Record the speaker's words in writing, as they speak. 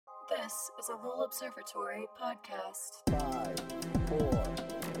This is a Lowell Observatory podcast. 5, 4,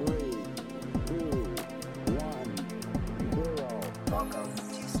 3, 2, 1, 0. Welcome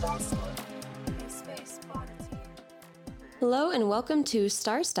to Star Stuff, a space oddity. Hello and welcome to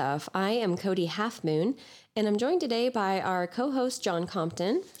Star Stuff. I am Cody Halfmoon, and I'm joined today by our co-host John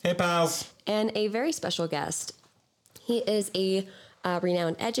Compton. Hey, pals. And a very special guest. He is a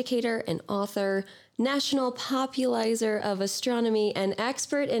renowned educator and author, national popularizer of astronomy, and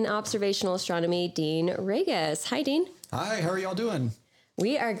expert in observational astronomy, Dean Regas. Hi, Dean. Hi, how are y'all doing?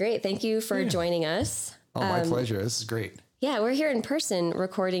 We are great. Thank you for joining us. Oh, my pleasure. This is great. Yeah, we're here in person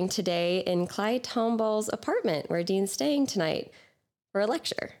recording today in Clyde Tomball's apartment where Dean's staying tonight for a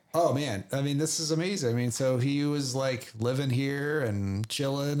lecture. Oh, man. I mean, this is amazing. I mean, so he was like living here and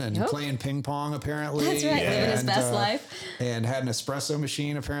chilling and playing ping pong, apparently. That's right. Living his best life. And had an espresso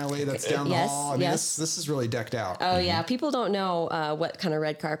machine, apparently, that's down the hall. I mean, this is really decked out. Oh, yeah. People don't know what kind of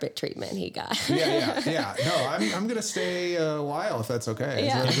red carpet treatment he got. Yeah. No, I'm going to stay a while if that's okay.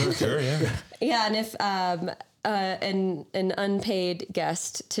 Yeah. Sure, yeah. Yeah, and if an unpaid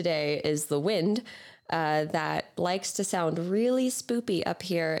guest today is the wind, that likes to sound really spoopy up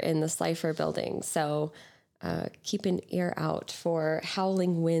here in the Slifer building. So keep an ear out for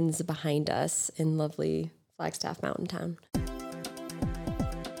howling winds behind us in lovely Flagstaff Mountain Town.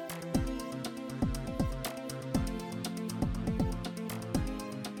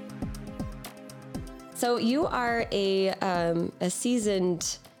 So you are a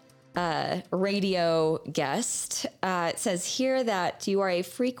seasoned radio guest. It says here that you are a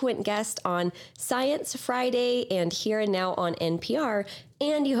frequent guest on Science Friday and Here and Now on NPR,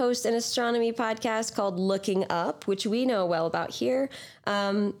 and you host an astronomy podcast called Looking Up, which we know well about here.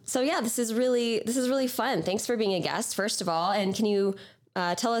 So yeah, this is really fun. Thanks for being a guest, first of all. And can you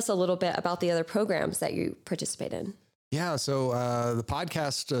tell us a little bit about the other programs that you participate in? Yeah, so the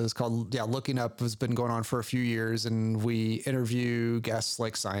podcast is called Looking Up, has been going on for a few years, and we interview guests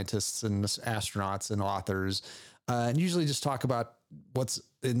like scientists and astronauts and authors, and usually just talk about what's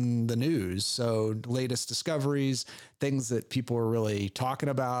in the news. So latest discoveries, things that people are really talking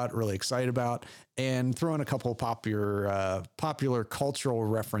about, really excited about, and throw in a couple of popular cultural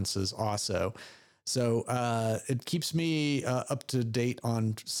references also. So it keeps me up to date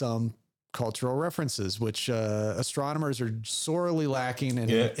on some cultural references, which astronomers are sorely lacking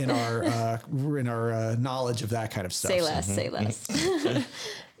in our knowledge of that kind of stuff. Say less.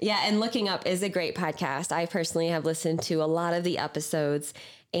 Yeah, and Looking Up is a great podcast. I personally have listened to a lot of the episodes,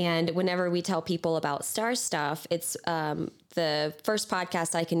 and whenever we tell people about Star Stuff, it's the first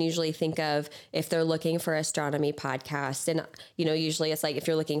podcast I can usually think of if they're looking for astronomy podcasts. And usually it's like if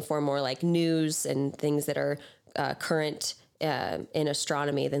you're looking for more like news and things that are current in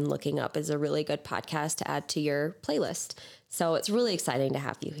astronomy, then Looking Up is a really good podcast to add to your playlist. So it's really exciting to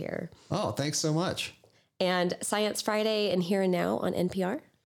have you here. Oh, thanks so much. And Science Friday and Here and Now on NPR?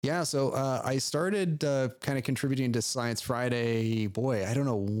 Yeah, so I started kind of contributing to Science Friday. Boy, I don't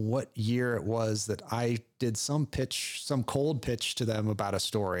know what year it was that I did some cold pitch to them about a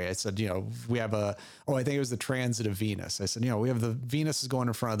story. I said, we have I think it was the transit of Venus. I said, we have the Venus is going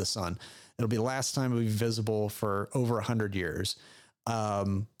in front of the sun. It'll be the last time it'll be visible for over 100 years. I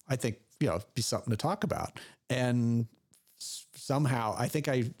think, it'd be something to talk about. And somehow I think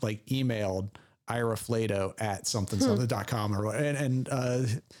I emailed Ira Flato at something.com and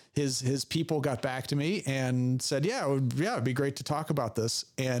his people got back to me and said, it'd be great to talk about this.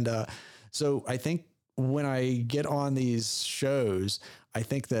 And so I think when I get on these shows, I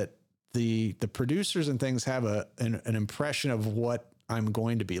think that the producers and things have an impression of what I'm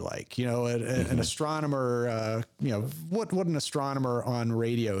going to be like, an astronomer, what an astronomer on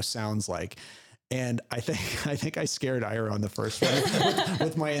radio sounds like. And I think I scared Ira on the first one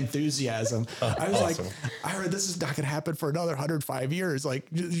with my enthusiasm. I was awesome. Like, Ira, this is not going to happen for another 105 years. Like,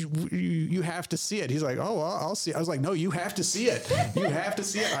 you have to see it. He's like, oh, well, I'll see it. I was like, no, you have to see it. You have to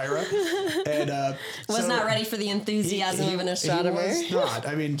see it, Ira. And was not ready for the enthusiasm of an astronomer. He was not.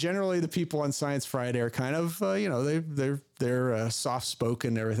 I mean, generally the people on Science Friday are kind of, they're soft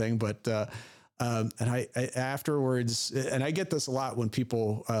spoken and everything, but and I afterwards, and I get this a lot when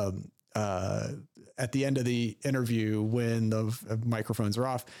people. At the end of the interview, when the microphones are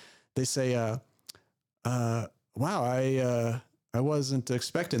off, they say, wow, I wasn't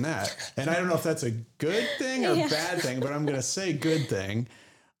expecting that. And I don't know if that's a good thing or bad thing, but I'm going to say good thing.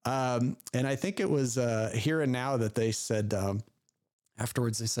 And I think it was Here and Now that they said,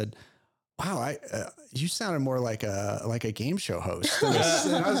 afterwards, they said, wow, you sounded more like a game show host. And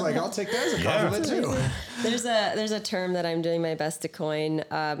I was like, I'll take that as a compliment too. There's a term that I'm doing my best to coin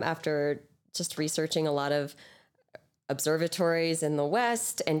after just researching a lot of observatories in the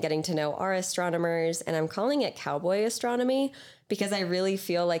West and getting to know our astronomers. And I'm calling it cowboy astronomy because I really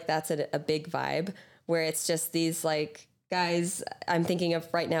feel like that's a big vibe where it's just these like guys. I'm thinking of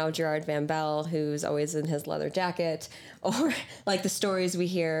right now Gerard Van Bell, who's always in his leather jacket, or like the stories we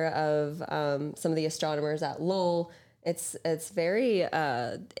hear of some of the astronomers at Lowell. It's very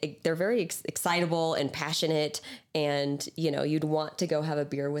they're very excitable and passionate, and you'd want to go have a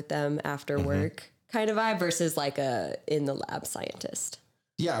beer with them after work kind of vibe versus like a in the lab scientist.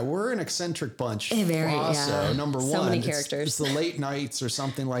 Yeah, we're an eccentric bunch. Very, also, yeah. number one, So many it's characters. the late nights or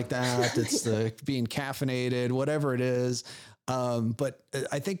something like that. It's the being caffeinated, whatever it is. But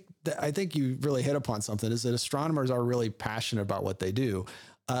I think you really hit upon something. Is that astronomers are really passionate about what they do.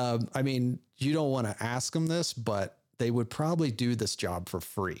 I mean, you don't want to ask them this, but they would probably do this job for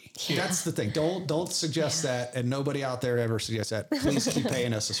free. Yeah. That's the thing. Don't suggest that, and nobody out there ever suggests that. Please keep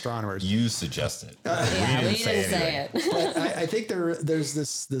paying us astronomers. You suggest it. We didn't say it. But I think there's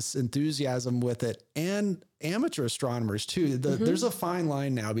this enthusiasm with it, and amateur astronomers too. There's a fine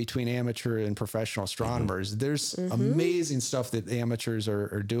line now between amateur and professional astronomers. There's amazing stuff that amateurs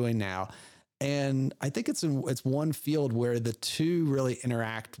are doing now. And I think it's one field where the two really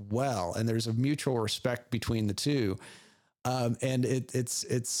interact well, and there's a mutual respect between the two. And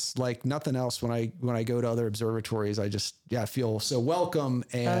it's like nothing else. When I go to other observatories, I just feel so welcome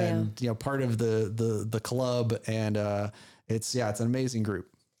and part of the club. And it's an amazing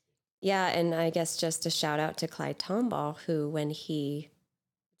group. Yeah, and I guess just a shout out to Clyde Tombaugh, who when he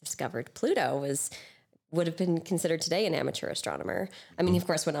discovered Pluto would have been considered today an amateur astronomer. I mean, he of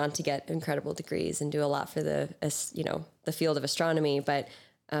course went on to get incredible degrees and do a lot for the field of astronomy. But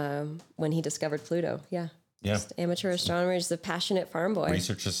when he discovered Pluto, just amateur astronomer, just a passionate farm boy,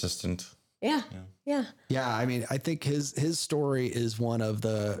 research assistant. Yeah. I mean, I think his story is one of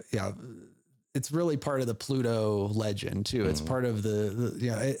the it's really part of the Pluto legend too. It's part of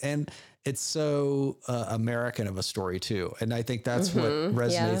and it's so American of a story too. And I think that's what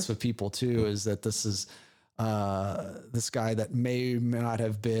resonates with people too, is that this is this guy that may not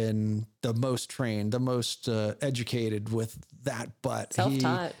have been the most trained, the most educated with that, but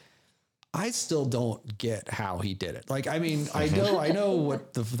self-taught. I still don't get how he did it. Like, I mean, I know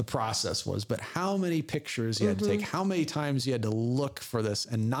what the process was, but how many pictures he had to take, how many times he had to look for this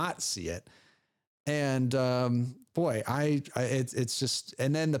and not see it. And boy, it's just,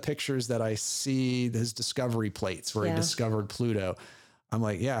 and then the pictures that I see, his discovery plates where he discovered Pluto, I'm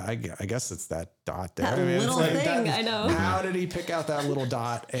like, I guess it's that dot there. That little thing, I know. How did he pick out that little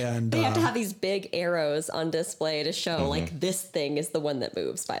dot? And they have to have these big arrows on display to show like this thing is the one that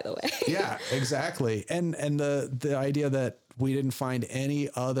moves, by the way. Yeah, exactly. And the idea that we didn't find any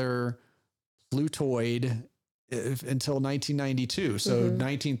other Plutoid until 1992. So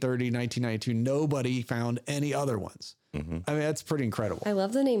 1930, 1992, nobody found any other ones. I mean, that's pretty incredible. I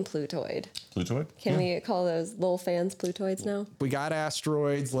love the name Plutoid. Plutoid? Can we call those little fans Plutoids now? We got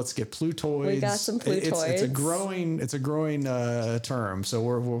asteroids. Let's get Plutoids. We got some Plutoids. It's a growing term. So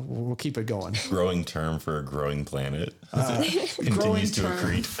we'll keep it going. Growing term for a growing planet. Growing Continues to term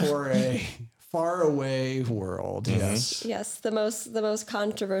accrete. for a far away world. Yes. Yes, the most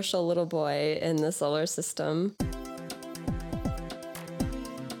controversial little boy in the solar system.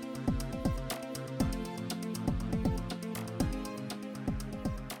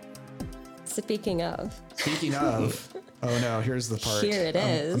 Speaking of, oh no, here's the part. Here it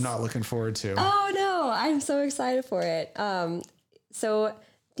is. I'm not looking forward to. Oh no, I'm so excited for it. So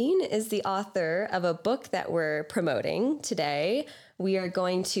Dean is the author of a book that we're promoting today. We are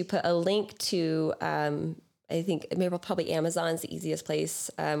going to put a link to, I think maybe probably Amazon's the easiest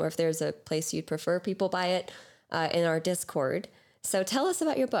place, or if there's a place you'd prefer people buy it, in our Discord. So tell us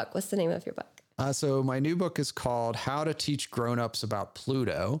about your book. What's the name of your book? So my new book is called How to Teach Grown-Ups About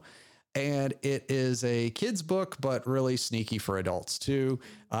Pluto. And it is a kid's book, but really sneaky for adults too.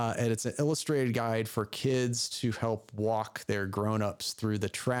 And it's an illustrated guide for kids to help walk their grown-ups through the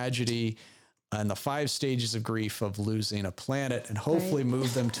tragedy and the 5 stages of grief of losing a planet, and hopefully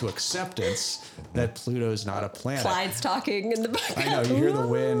move them to acceptance that Pluto's not a planet. Clyde's talking in the background. I know, you hear the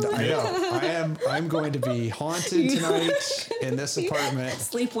wind. I know. I'm going to be haunted tonight in this apartment.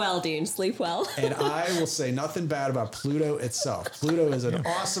 Sleep well, Dean. Sleep well. And I will say nothing bad about Pluto itself. Pluto is an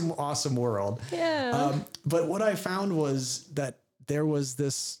awesome, awesome world. Yeah. But what I found was that there was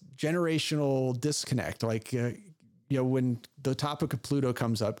this generational disconnect. Like, when the topic of Pluto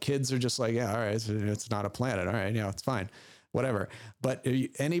comes up, kids are just like, all right, it's not a planet. All right, it's fine, whatever. But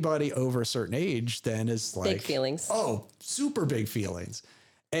anybody over a certain age then is like, big feelings. Oh, super big feelings.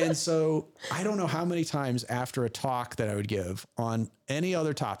 And so I don't know how many times after a talk that I would give on any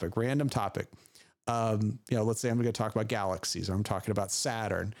other topic, random topic, let's say I'm going to talk about galaxies, or I'm talking about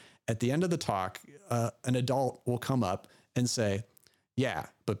Saturn. At the end of the talk, an adult will come up and say, yeah,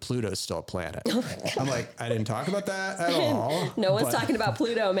 but Pluto's still a planet. I'm like, I didn't talk about that at all. No one's talking about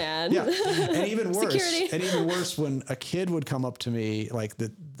Pluto, man. Yeah. And even worse, Security. when a kid would come up to me, like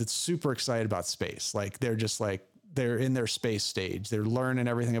that's super excited about space. Like they're just like, they're in their space stage. They're learning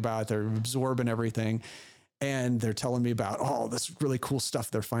everything about it. They're absorbing everything. And they're telling me about all this really cool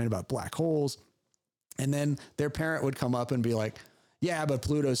stuff they're finding about black holes. And then their parent would come up and be like, yeah, but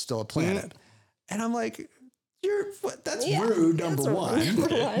Pluto's still a planet. And I'm like, that's rude, number one.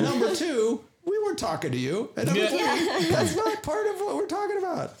 Number two, we weren't talking to you. And number three, that's not part of what we're talking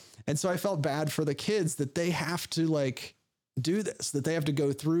about. And so I felt bad for the kids that they have to like do this, that they have to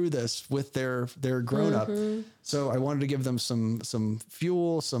go through this with their grown up. So I wanted to give them some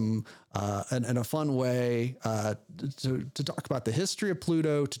fuel, and a fun way to talk about the history of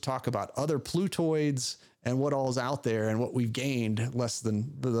Pluto, to talk about other Plutoids and what all is out there and what we've gained less than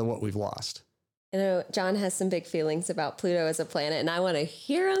what we've lost. You know, John has some big feelings about Pluto as a planet, and I want to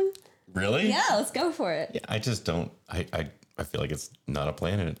hear him. Really? Yeah, let's go for it. Yeah, I just don't. I feel like it's not a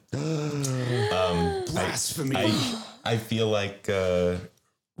planet. Blasphemy. I feel like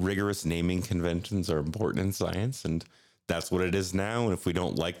rigorous naming conventions are important in science, and that's what it is now. And if we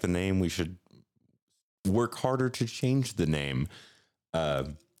don't like the name, we should work harder to change the name.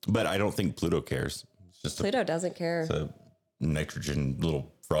 But I don't think Pluto cares. It's just Pluto doesn't care. It's a nitrogen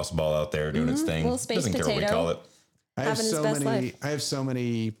little frost ball out there doing its thing. Little space Doesn't care what we potato. call it. I have Having his so best many. life. I have so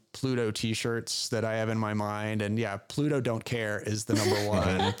many Pluto T-shirts that I have in my mind, and yeah, Pluto don't care is the number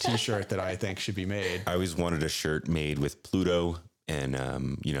one T-shirt that I think should be made. I always wanted a shirt made with Pluto and,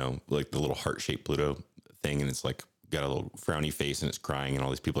 like the little heart-shaped Pluto thing. And it's like got a little frowny face and it's crying and all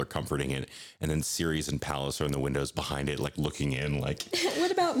these people are comforting it. And then Ceres and Pallas are in the windows behind it, like looking in like,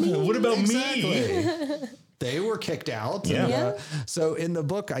 What about me? what about me? Exactly. They were kicked out. Yeah. And, so in the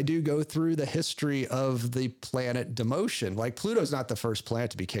book, I do go through the history of the planet demotion. Like Pluto's not the first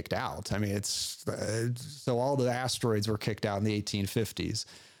planet to be kicked out. I mean, it's so all the asteroids were kicked out in the 1850s.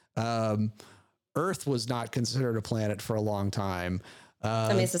 Earth was not considered a planet for a long time.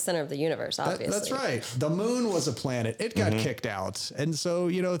 I mean, it's the center of the universe, obviously. That's right. The moon was a planet. It got kicked out. And so,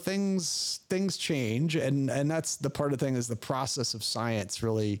 things change. And that's the part of the thing is the process of science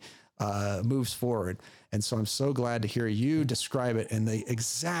really moves forward. And so I'm so glad to hear you describe it in the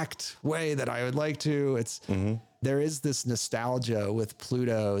exact way that I would like to. It's there is this nostalgia with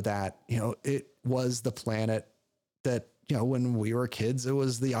Pluto that, it was the planet that, when we were kids, it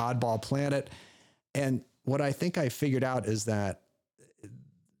was the oddball planet. And what I think I figured out is that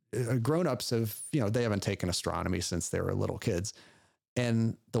grown-ups have, they haven't taken astronomy since they were little kids.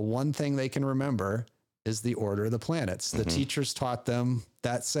 And the one thing they can remember is the order of the planets. The teachers taught them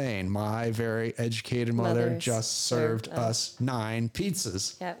that saying, my very educated mother Mothers just served us 9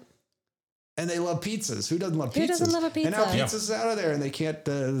 pizzas. Yep. And they love pizzas. Who doesn't love pizzas? Who doesn't love a And now pizza? pizza's out of there and they can't,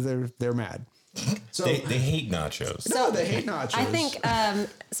 they're mad. So They hate nachos. no, they hate nachos. I think,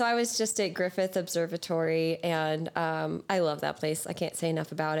 so I was just at Griffith Observatory and I love that place. I can't say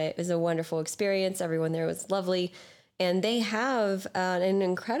enough about it. It was a wonderful experience. Everyone there was lovely. And they have an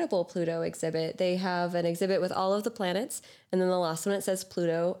incredible Pluto exhibit. They have an exhibit with all of the planets. And then the last one, it says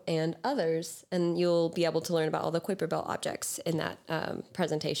Pluto and others. And you'll be able to learn about all the Kuiper Belt objects in that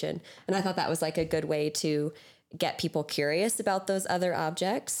presentation. And I thought that was like a good way to get people curious about those other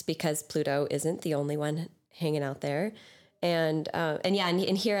objects because Pluto isn't the only one hanging out there. And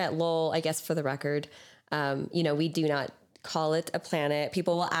here at Lowell, I guess for the record, we do not call it a planet.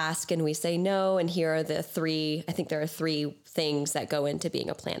 People will ask and we say no. And here are the 3, I think there are 3 things that go into being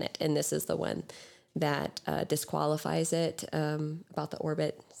a planet. And this is the one that disqualifies it about the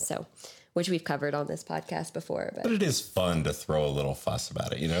orbit. So, which we've covered on this podcast before. But But it is fun to throw a little fuss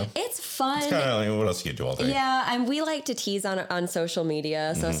about it, it's fun. It's kind of like, what else do you do all day? Yeah, and we like to tease on social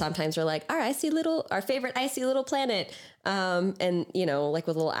media. So sometimes we're like, our favorite icy little planet. And, like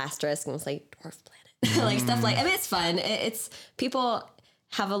with a little asterisk and it's like dwarf planet. Like stuff like, it's fun. It's people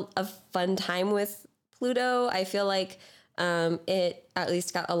have a fun time with Pluto. I feel like it at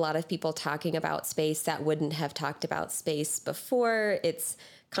least got a lot of people talking about space that wouldn't have talked about space before. It's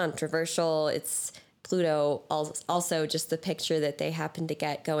controversial. It's Pluto. Also, just the picture that they happened to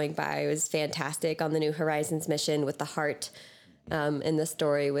get going by was fantastic on the New Horizons mission with the heart in the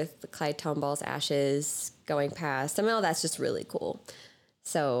story with the Clyde Tomball's ashes going past. I mean, all that's just really cool.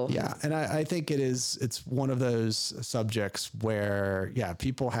 So yeah, and I think it's one of those subjects where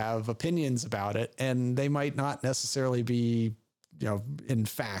people have opinions about it and they might not necessarily be in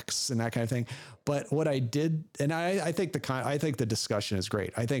facts and that kind of thing. But what I did, and I think I think the discussion is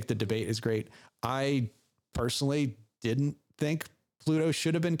great. I think the debate is great. I personally didn't think Pluto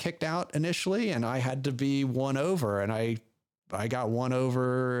should have been kicked out initially, and I had to be won over, and I got won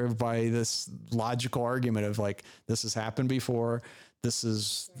over by this logical argument of like, this has happened before. This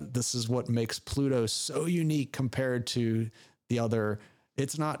is what makes Pluto so unique compared to the other.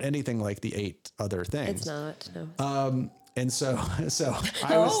 It's not anything like the 8 other things. It's not. No. And so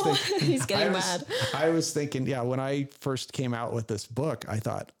I was thinking, he's getting mad. I was thinking, yeah, when I first came out with this book, I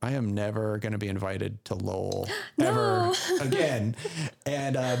thought I am never going to be invited to Lowell ever again.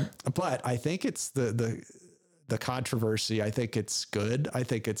 And, but I think it's the controversy. I think it's good. I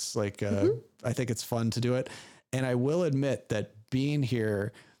think it's like, I think it's fun to do it. And I will admit that being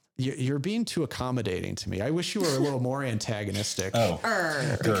here, you're being too accommodating to me. I wish you were a little more antagonistic.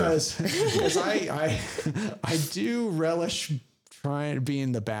 Because I do relish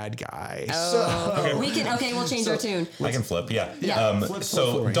being the bad guy. So we'll change our tune. I can flip. Yeah.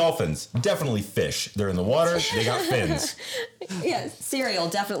 Flip Dolphins, definitely fish. They're in the water. They got fins. Yeah. Cereal,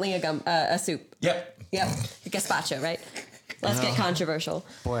 definitely a soup. Yep. Gazpacho, right? Let's get controversial.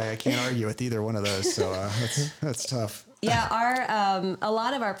 Boy, I can't argue with either one of those. So that's tough. Yeah, a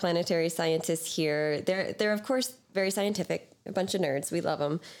lot of our planetary scientists here, they're of course very scientific, a bunch of nerds. We love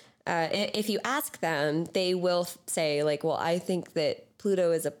them. If you ask them, they will say like, well, I think that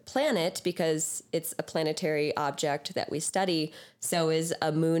Pluto is a planet because it's a planetary object that we study. So is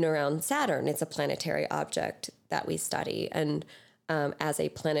a moon around Saturn. It's a planetary object that we study. And as a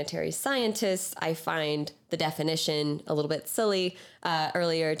planetary scientist, I find the definition a little bit silly.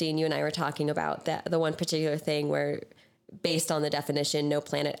 Earlier, Dean, you and I were talking about the one particular thing where, based on the definition, no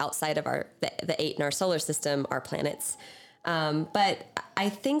planet outside of the 8 in our solar system are planets. But I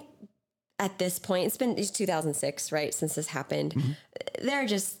think at this point, it's 2006, right, since this happened. Mm-hmm. They're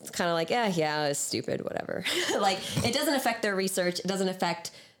just kind of like, yeah, it's stupid, whatever. Like, it doesn't affect their research. It doesn't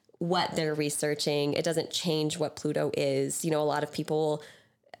affect what they're researching. It doesn't change what Pluto is. A lot of people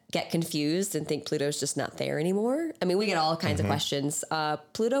get confused and think Pluto's just not there anymore. I mean, we get all kinds of questions.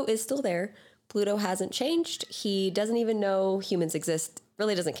 Pluto is still there. Pluto hasn't changed. He doesn't even know humans exist.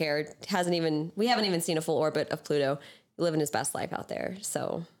 Really doesn't care. We haven't even seen a full orbit of Pluto. Living his best life out there.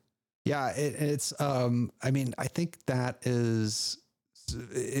 So, yeah, it's. I mean, I think it is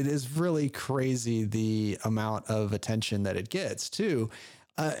really crazy the amount of attention that it gets too.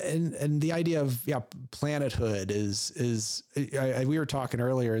 And the idea of planethood is we were talking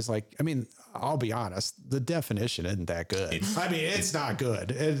earlier is like, I mean, I'll be honest, the definition isn't that good. It's not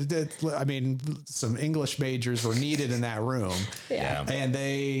good. I mean, some English majors were needed in that room. Yeah. And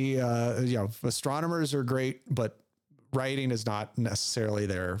they, astronomers are great, but writing is not necessarily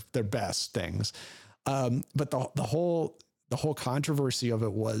their best things. But the whole controversy of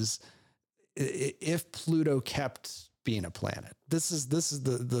it was if Pluto kept being a planet. This is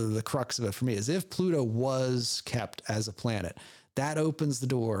the crux of it for me, is if Pluto was kept as a planet, that opens the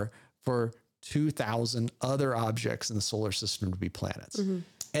door for 2,000 other objects in the solar system to be planets. Mm-hmm.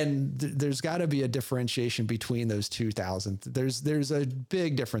 And there's got to be a differentiation between those 2,000. There's a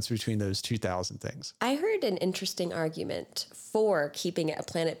big difference between those 2,000 things. I heard an interesting argument for keeping it a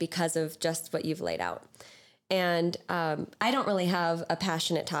planet because of just what you've laid out. And I don't really have a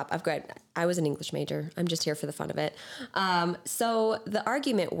passionate top. I was an English major. I'm just here for the fun of it. So the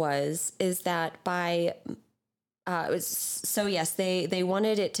argument is that they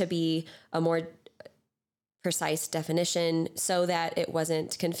wanted it to be a more precise definition so that it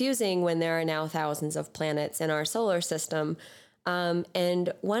wasn't confusing when there are now thousands of planets in our solar system.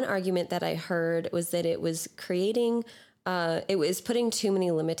 And one argument that I heard was that it was it was putting too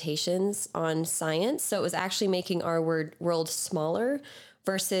many limitations on science. So it was actually making our world smaller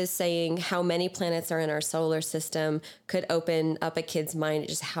versus saying how many planets are in our solar system could open up a kid's mind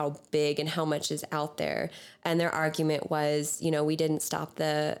just how big and how much is out there. And their argument was, we didn't stop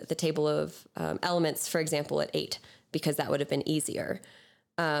the table of elements, for example, at 8, because that would have been easier.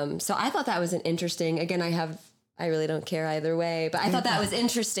 So I thought that was an interesting, again, I really don't care either way, but I thought that was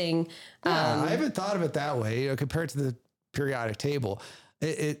interesting. I haven't thought of it that way, compared to the periodic table.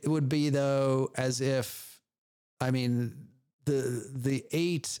 It would be, though, as if, I mean, the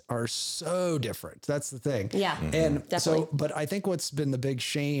 8 are so different. That's the thing. Yeah. And definitely. but I think what's been the big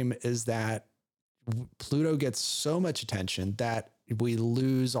shame is that Pluto gets so much attention that we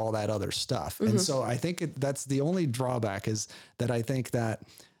lose all that other stuff. Mm-hmm. And so I think that's the only drawback, is that I think that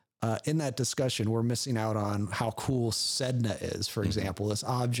in that discussion, we're missing out on how cool Sedna is, for example, this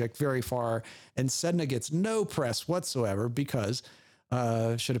object very far, and Sedna gets no press whatsoever because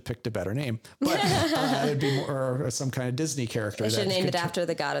Should have picked a better name, but it'd be more or some kind of Disney character. They should have that named could it after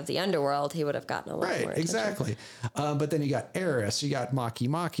the god of the underworld. He would have gotten a lot more Right, attention. exactly. But then you got Eris, you got Maki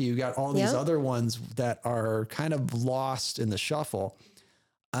Maki, you got all these Yep. other ones that are kind of lost in the shuffle.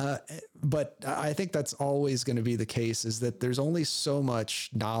 But I think that's always going to be the case, is that there's only so much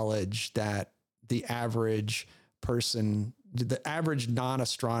knowledge that the average person, the average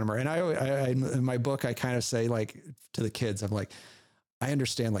non-astronomer, and I in my book, I kind of say, like, to the kids, I'm like, I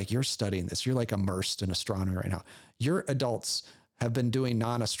understand, like, you're studying this, you're like immersed in astronomy right now. You're adults have been doing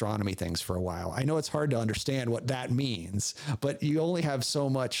non-astronomy things for a while. I know it's hard to understand what that means, but you only have so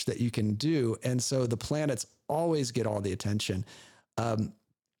much that you can do. And so the planets always get all the attention. And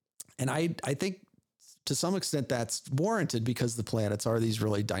I think to some extent that's warranted, because the planets are these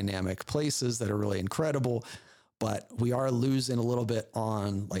really dynamic places that are really incredible, but we are losing a little bit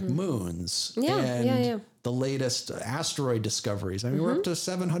on, like, moons and the latest asteroid discoveries. I mean, we're up to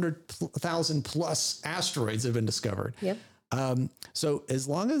 700,000 plus asteroids have been discovered. Yep. So as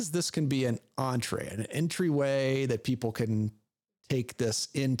long as this can be an entree, an entryway that people can take this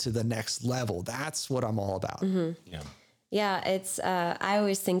into the next level, that's what I'm all about. Yeah. Yeah, it's, I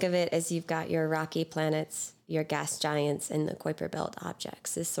always think of it as you've got your rocky planets, your gas giants, and the Kuiper Belt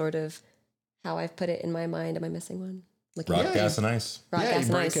objects is sort of how I've put it in my mind. Am I missing one? Looking Rock, at gas, and ice. rock, Yeah, gas, you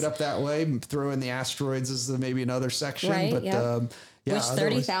and break ice. it up that way, throw in the asteroids as maybe another section. Right, But yeah. yeah, Which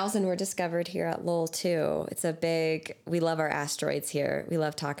otherwise- 30,000 were discovered here at Lowell too. It's a big, we love our asteroids here. We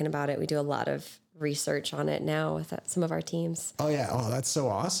love talking about it. We do a lot of research on it now with some of our teams. Oh yeah. Oh, that's so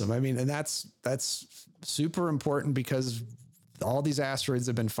awesome. I mean, and that's super important, because all these asteroids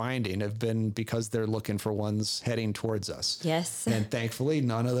have been because they're looking for ones heading towards us. Yes. And thankfully,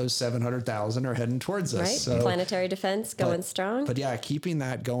 none of those 700,000 are heading towards us. Right. So, Planetary defense going strong. but yeah, keeping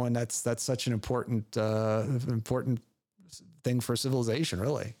that going, that's such an important thing for civilization,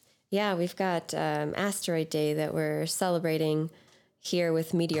 really. Yeah, we've got Asteroid Day that we're celebrating here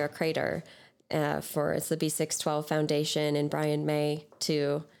with Meteor Crater it's the B612 Foundation and Brian May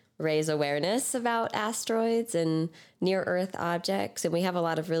to raise awareness about asteroids and near Earth objects. And we have a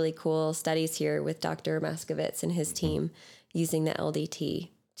lot of really cool studies here with Dr. Maskovitz and his team using the LDT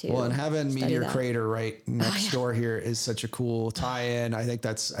to Well, and having study Meteor that. Crater right next door here is such a cool tie-in. I think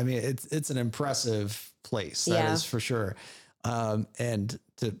it's an impressive place. That is Yeah. for sure. And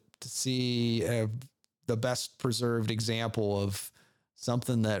to see the best preserved example of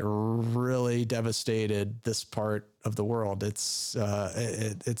something that really devastated this part of the world, it's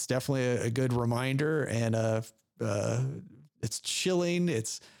definitely a good reminder, and it's chilling.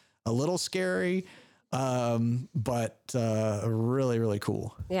 It's a little scary, but really, really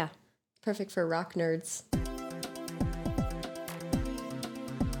cool. Yeah, perfect for rock nerds.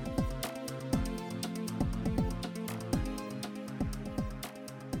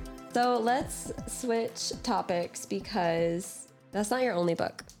 So let's switch topics, because that's not your only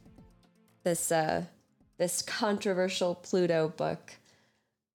book. This controversial Pluto book.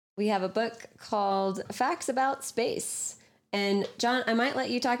 We have a book called Facts About Space. And John, I might let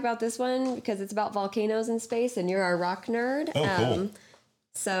you talk about this one because it's about volcanoes in space, and you're our rock nerd. Oh, cool.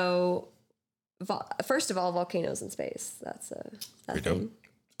 So, first of all, volcanoes in space. That's Pretty thing. dope.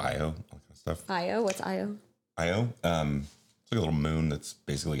 Io, all that kind of stuff. Io, what's Io? Io, it's like a little moon that's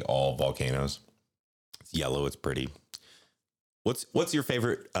basically all volcanoes. It's yellow. It's pretty. What's your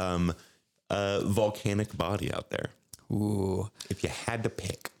favorite volcanic body out there? Ooh. If you had to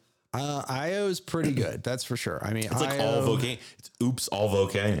pick, Io's pretty good. That's for sure. I mean, it's like all all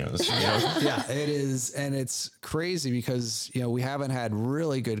volcanoes. You know? Yeah, it is. And it's crazy because, we haven't had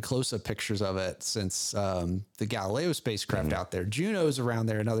really good close-up pictures of it since the Galileo spacecraft out there. Juno's around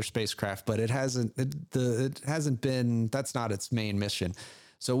there, another spacecraft, but it hasn't been, that's not its main mission.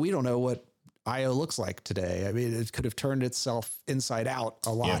 So we don't know what Io looks like today. I mean, it could have turned itself inside out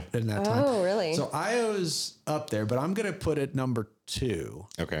a lot in that time. Oh, really? So Io's up there, but I'm going to put it number 2.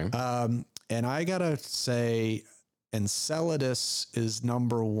 Okay. And I gotta say, Enceladus is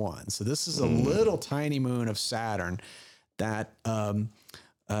number 1. So this is a little tiny moon of Saturn that that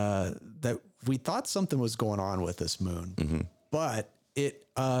we thought something was going on with this moon, but it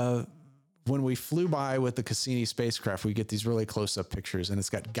when we flew by with the Cassini spacecraft, we get these really close-up pictures, and it's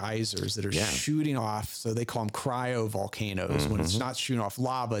got geysers that are shooting off. So they call them cryovolcanoes. When it's not shooting off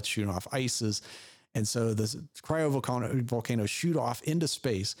lava, it's shooting off ices. And so the cryovolcanoes shoot off into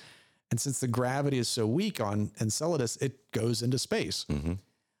space. And since the gravity is so weak on Enceladus, it goes into space.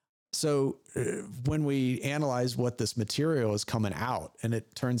 So when we analyze what this material is coming out, and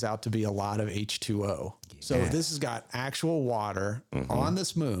it turns out to be a lot of H2O. So this has got actual water on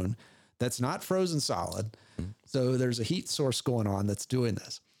this moon that's not frozen solid. So there's a heat source going on that's doing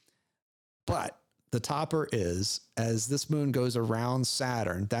this. But the topper is, as this moon goes around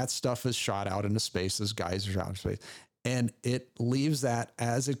Saturn, that stuff is shot out into space as geysers out in space. And it leaves that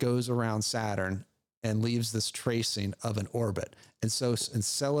as it goes around Saturn and leaves this tracing of an orbit. And so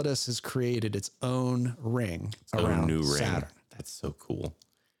Enceladus has created its own ring around new Saturn. ring. That's so cool.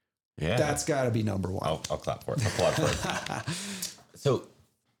 Yeah. That's got to be number one. I'll clap for it. Applaud for it. So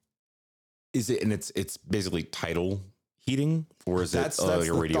is it, and it's basically tidal heating, or is That's it like a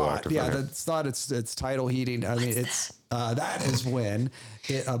the radioactive? thought. Yeah, Okay. that's thought. It's tidal heating. I mean, it's that is when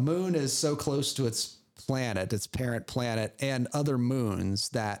a moon is so close to its planet, its parent planet, and other moons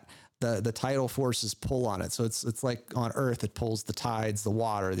that the tidal forces pull on it. So it's like on Earth, it pulls the tides, the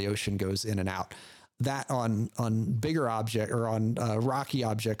water, the ocean goes in and out. That on bigger object or on rocky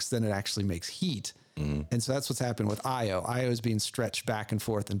objects, then it actually makes heat. And so that's what's happened with Io. Io is being stretched back and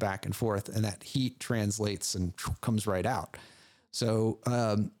forth, and that heat translates and comes right out. So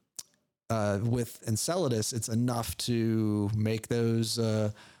with Enceladus, it's enough to make those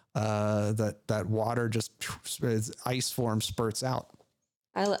that water just as ice form spurts out.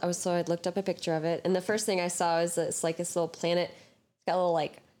 I looked up a picture of it, and the first thing I saw is that it's like this little planet. It's got little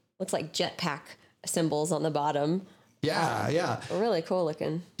looks like jetpack symbols on the bottom. Yeah. Really cool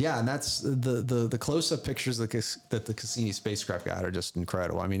looking. Yeah, and that's the close-up pictures that the Cassini spacecraft got are just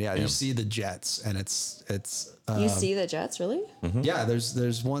incredible. I mean, you see the jets, and it's You see the jets, really? yeah.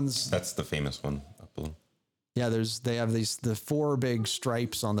 There's ones. That's the famous one up below. Yeah, they have the 4 big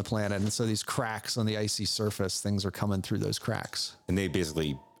stripes on the planet, and so these cracks on the icy surface, things are coming through those cracks. And they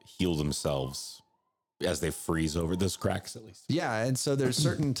basically heal themselves as they freeze over those cracks, at least. Yeah, and so there's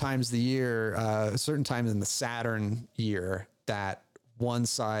certain times of the year, certain times in the Saturn year that one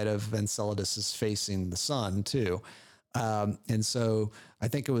side of Enceladus is facing the sun too. And so I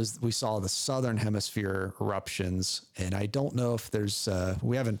think we saw the southern hemisphere eruptions, and I don't know if there's, I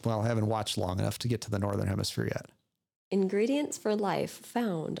haven't watched long enough to get to the northern hemisphere yet. Ingredients for life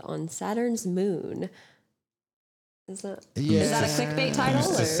found on Saturn's moon. Is that a clickbait title?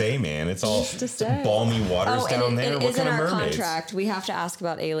 Who's to or- say, man? It's all Who's to say? balmy waters down and there. it What is in kind of our mermaids? contract. We have to ask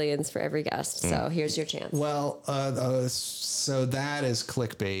about aliens for every guest. So here's your chance. Well, so that is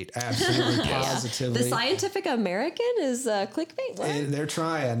clickbait, absolutely, positively. The Scientific American is clickbait. What? They're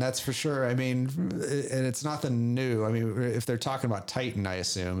trying, that's for sure. I mean, and it's nothing new. I mean, if they're talking about Titan, I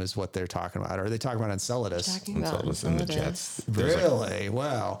assume is what they're talking about. Or are they talking about Enceladus? Talking about Enceladus and the Enceladus. jets. There's Really?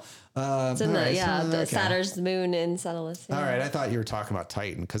 Wow. It's in the Saturn's moon in Enceladus. Yeah. All right, I thought you were talking about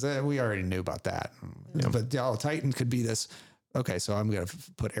Titan because we already knew about that. But Titan could be this. Okay, so I'm going to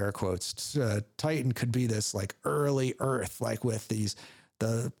put air quotes. Titan could be this like early Earth, like with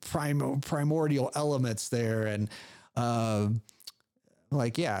the primordial elements there, and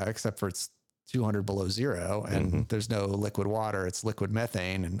except for it's 200 below zero, and there's no liquid water. It's liquid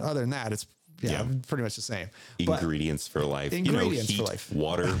methane, and other than that, it's pretty much the same. ingredients for life. Ingredients heat, for life.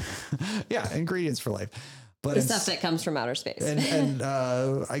 water. Yeah, ingredients for life. But The stuff that comes from outer space. and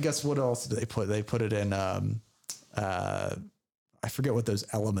I guess what else did they put? They put it in. I forget what those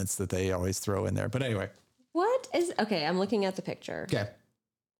elements that they always throw in there. But anyway. Okay, I'm looking at the picture. Okay.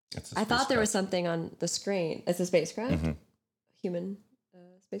 I thought there was something on the screen. It's a spacecraft? Human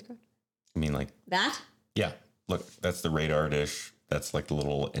spacecraft? I mean, like, That? yeah, look, that's the radar dish. That's like the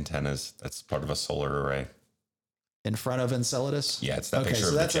little antennas. That's part of a solar array. In front of Enceladus? Yeah, it's that okay, picture so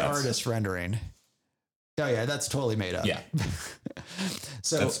of the that's an jets. artist rendering. Oh, yeah, that's totally made up. Yeah.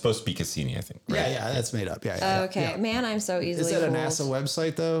 So That's supposed to be Cassini, I think. Right? yeah, that's made up. Yeah. Okay. Yeah. Man, I'm so easily Is that a fooled. NASA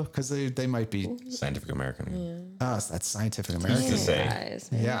website though? Because they might be. Scientific American. Oh, that's Scientific Who's American. to say?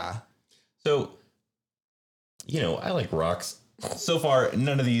 Guys, man. Yeah. So, I like rocks. So far,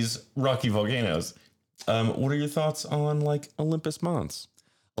 none of these rocky volcanoes. What are your thoughts on like Olympus Mons?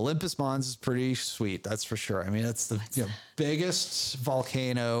 Olympus Mons is pretty sweet, that's for sure. I mean, it's the biggest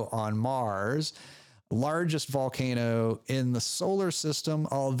volcano on Mars, largest volcano in the solar system,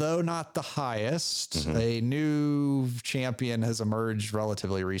 although not the highest. A new champion has emerged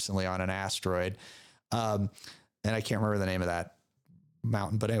relatively recently on an asteroid. And I can't remember the name of that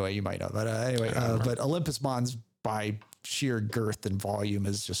mountain, but anyway, you might know. But but Olympus Mons by sheer girth and volume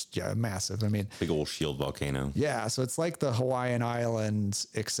is just massive. I mean, Big old shield volcano. yeah, so it's like the Hawaiian Islands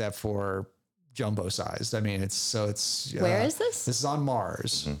except for jumbo sized. I mean, it's Where is this? This is on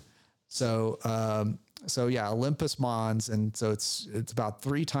Mars. So Olympus Mons, and so it's about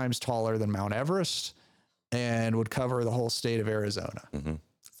 3 times taller than Mount Everest, and would cover the whole state of Arizona.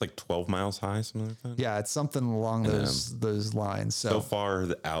 It's like 12 miles high, something like that. Yeah, it's something along those lines. So far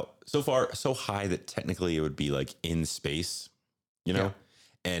so high that technically it would be like in space, Yeah.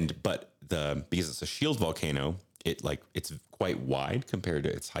 but because it's a shield volcano, it's quite wide compared to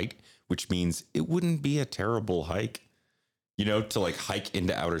its height, which means it wouldn't be a terrible hike, to like hike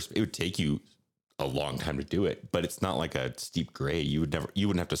into outer space. It would take you a long time to do it, but it's not like a steep grade. You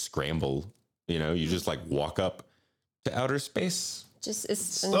wouldn't have to scramble, you just like walk up to outer space.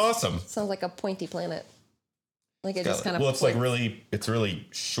 It's awesome. Sounds like a pointy planet. Like it just kind of. Well, it's like it's really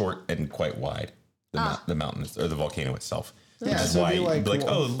short and quite wide. The mountains or the volcano itself. Yeah, That's so why it'd be you'd be like,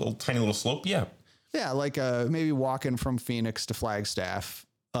 a tiny little slope. Yeah. Yeah, like maybe walking from Phoenix to Flagstaff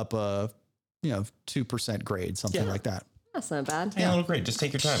up a 2% grade, something like that. That's not bad. Yeah, a little grade. Just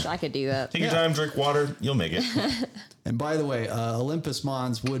take your time. I could do that. Take your time, drink water. You'll make it. And by the way, Olympus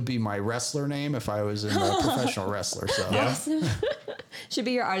Mons would be my wrestler name if I was a professional wrestler. So Yeah. Should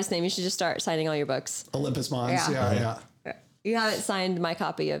be your artist name. You should just start signing all your books. Olympus Mons. Yeah. Yeah. You haven't signed my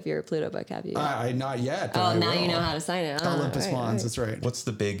copy of your Pluto book, have you? I not yet. Oh, I now will. you know how to sign it. Olympus Right, Mons. right. That's right. What's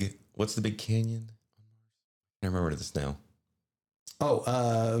the big canyon? I remember this now.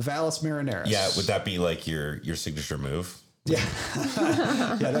 Oh, Valles Marineris. Yeah, would that be like your signature move? Yeah.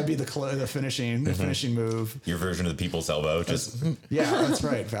 Yeah, that'd be the finishing move. Your version of the people's elbow, just Yeah, that's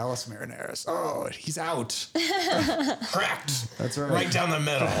right. Valles Marineris. Oh, he's out. cracked. That's right. Right down the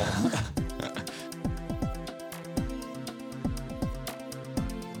middle.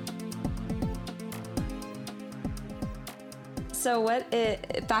 So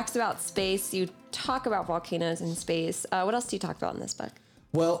facts about space, you talk about volcanoes in space. What else do you talk about in this book?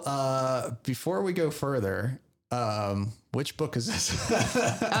 Well, before we go further, which book is this?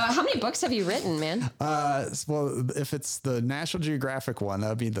 How many books have you written, man? Well, if it's the National Geographic one, that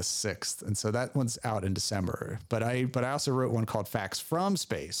would be the 6th. And so that one's out in December. But I also wrote one called Facts from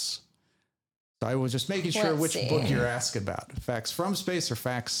Space. So I was just making sure Let's which see. book you're asking about. Facts from Space or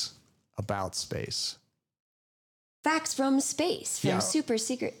Facts about Space? Facts from space, from Yeah. super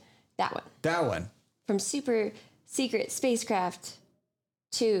secret. That one. That one. From super secret spacecraft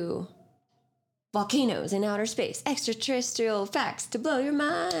to volcanoes in outer space. Extraterrestrial facts to blow your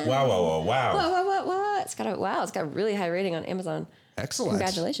mind. Wow. Whoa. It's got a really high rating on Amazon. Excellent.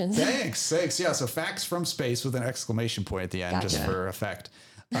 Congratulations. Thanks. Yeah. So Facts from Space with an exclamation point at the end, just Gotcha. for effect.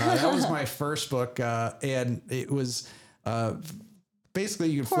 That was my first book. And it was basically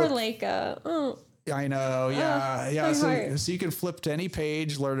you can Poor flip. Leica. I know. Yeah. my So heart. you can flip to any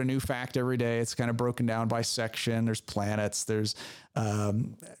page, learn a new fact every day. It's kind of broken down by section. There's planets, there's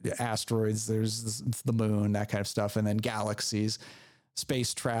asteroids, there's the moon, that kind of stuff. And then galaxies,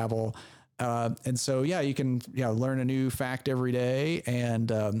 space travel. And so, you can learn a new fact every day.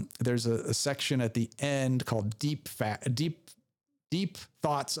 And there's a section at the end called Deep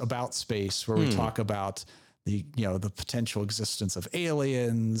Thoughts About Space, where we talk about the potential existence of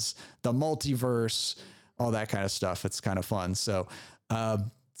aliens, the multiverse, all that kind of stuff. It's kind of fun. So that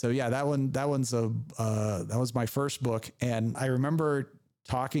was my first book. And I remember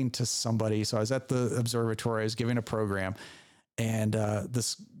talking to somebody. So I was at the observatory, I was giving a program, and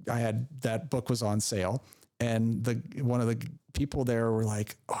that book was on sale. And one of the people there were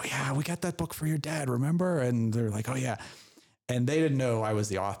like, "Oh yeah, we got that book for your dad, remember?" And they're like, "Oh yeah." And they didn't know I was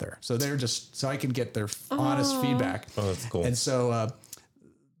the author. So they're just, so I can get their honest feedback. Oh, that's cool. And so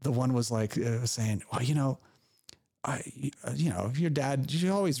the one was like, saying, "Well, your dad,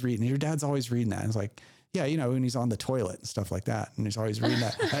 you're always reading, your dad's always reading that." And it's like, "Yeah, when he's on the toilet and stuff like that. And he's always reading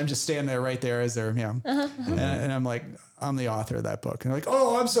that." And I'm just standing there right there as they're, and I'm like, "I'm the author of that book." And they're like,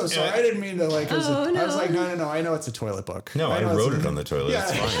 "Oh, I'm so sorry. I didn't mean to I was like, no, I know it's a toilet book. No, I know wrote it's it on the toilet.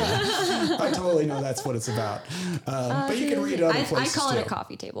 It's fine. I totally know that's what it's about. But you can read it other I places call it a too.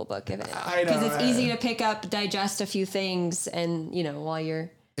 coffee table book I know, because it's easy to pick up, digest a few things, and while you're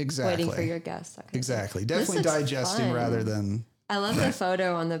Exactly. waiting for your guest. that kind of thing. Exactly. This Definitely looks digesting fun. rather than. I love the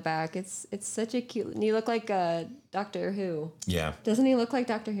photo on the back. It's such a cute. You look like Doctor Who. Yeah. Doesn't he look like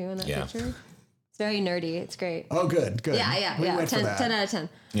Doctor Who in that Yeah. picture? It's very nerdy. It's great. Oh, good. Yeah. We went for 10, that. 10 out of 10.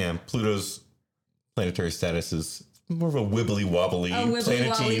 Yeah. Pluto's planetary status is more of a wibbly wobbly, A wibbly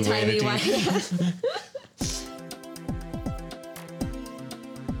wobbly tiny planety. one.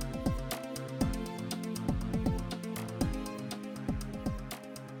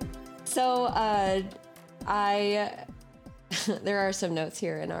 So there are some notes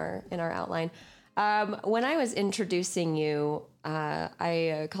here in our outline. When I was introducing you,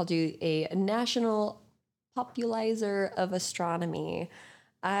 I called you a national popularizer of astronomy,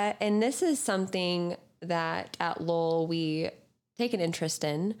 and this is something that at Lowell we take an interest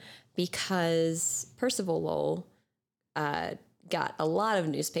in because Percival Lowell got a lot of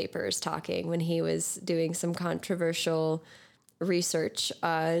newspapers talking when he was doing some controversial research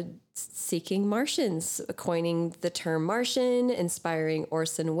seeking Martians, coining the term Martian, inspiring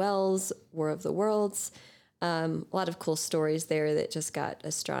Orson Welles' War of the Worlds. A lot of cool stories there that just got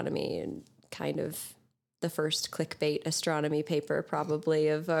astronomy and kind of the first clickbait astronomy paper probably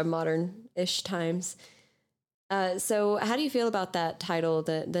of modern-ish times. So how do you feel about that title,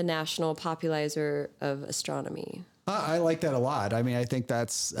 the National Popularizer of Astronomy? I like that a lot. I mean, I think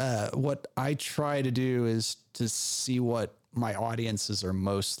that's what I try to do is to see what my audiences are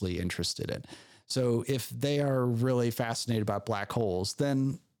mostly interested in. So if they are really fascinated about black holes,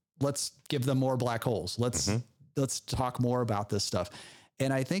 then let's give them more black holes. Let's talk more about this stuff.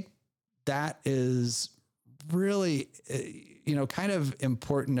 And I think that is really, kind of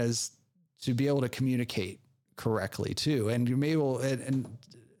important as to be able to communicate correctly too. And you may well, and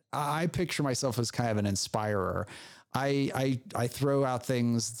I picture myself as kind of an inspirer. I throw out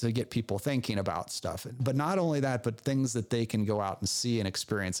things to get people thinking about stuff, but not only that, but things that they can go out and see and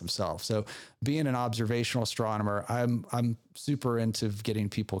experience themselves. So being an observational astronomer, I'm super into getting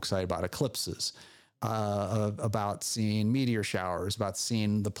people excited about eclipses, about seeing meteor showers, about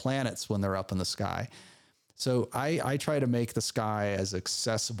seeing the planets when they're up in the sky. So I try to make the sky as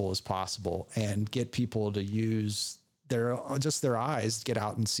accessible as possible and get people to use their eyes, get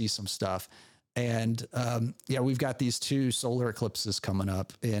out and see some stuff. And we've got these 2 solar eclipses coming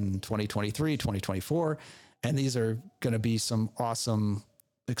up in 2023, 2024, and these are going to be some awesome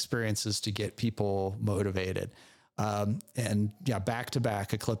experiences to get people motivated.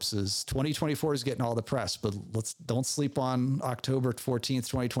 Back-to-back eclipses. 2024 is getting all the press, but don't sleep on October 14th,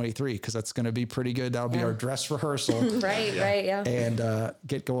 2023, because that's going to be pretty good. That'll be our dress rehearsal. Right, yeah. And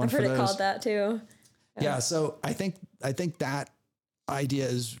get going I've for heard those. it called that too. Yeah, so I think that idea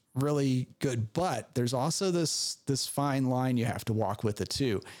is really good, but there's also this fine line you have to walk with it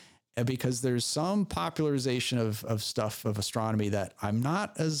too, because there's some popularization of astronomy that I'm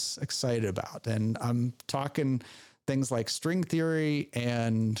not as excited about, and I'm talking things like string theory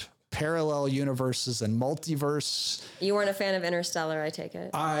and parallel universes and multiverse. You weren't a fan of Interstellar, I take it.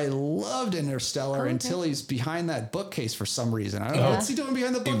 I loved Interstellar until he's behind that bookcase for some reason. I don't know what's he doing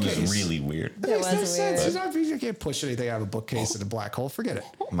behind the bookcase. It was really weird. It makes no sense. You can't push anything out of a bookcase in a black hole. Forget it.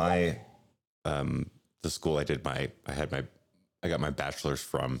 My the school I got my bachelor's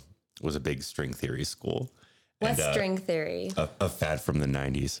from was a big string theory school. What's string theory? A fad from the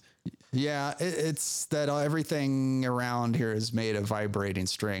 90s. Yeah, it's that everything around here is made of vibrating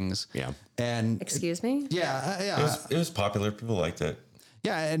strings. Yeah. And excuse me? Yeah. It was popular. People liked it.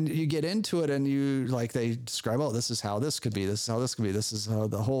 Yeah, and you get into it and you they describe, this is how this could be. This is how this could be. This is how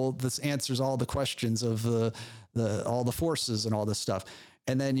this answers all the questions of all the forces and all this stuff.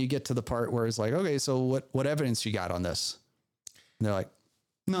 And then you get to the part where it's like, okay, so what evidence you got on this? And they're like,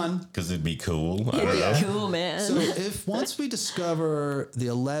 none. Because it'd be cool. It'd be cool, man. So if once we discover the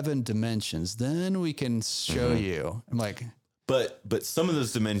 11 dimensions, then we can show you. I'm like, but some of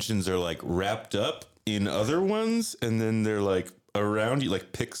those dimensions are like wrapped up in other ones, and then they're like around you,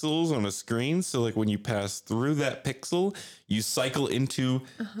 like pixels on a screen. So like when you pass through that pixel, you cycle into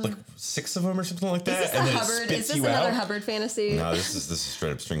like 6 of them or something like that. Is this another Hubbard fantasy? No, this is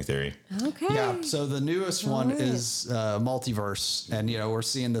straight up string theory. Okay. yeah. So the newest one is multiverse, and we're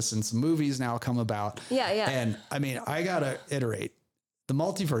seeing this in some movies now come about. Yeah. And I mean, I gotta iterate. The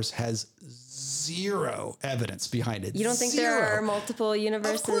multiverse has zero evidence behind it. You don't think there are multiple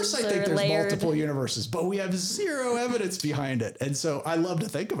universes? Of course I think there's multiple universes, but we have zero evidence behind it. And so I love to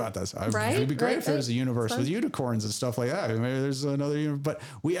think about this. Right? It'd be great if there was a universe Fun. with unicorns and stuff like that. Maybe there's another universe, but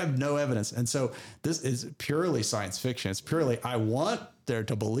we have no evidence. And so this is purely science fiction. It's purely, I want there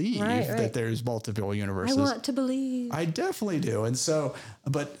to believe that there's multiple universes. I want to believe. I definitely do. And so,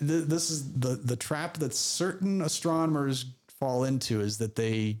 but this is the trap that certain astronomers fall into, is that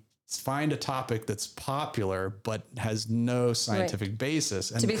they find a topic that's popular but has no scientific basis.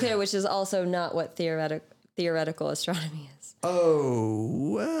 And to be clear, which is also not what theoretical astronomy is. Oh,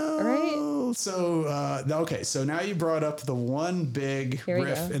 well. Right? So, okay. So now you brought up the one big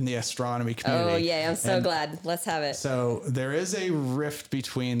rift in the astronomy community. Oh, yeah. I'm so glad. Let's have it. So there is a rift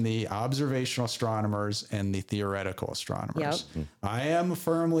between the observational astronomers and the theoretical astronomers. Yep. I am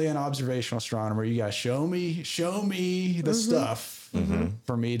firmly an observational astronomer. You guys show me the stuff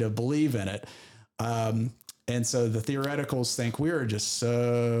for me to believe in it. And so the theoreticals think we're just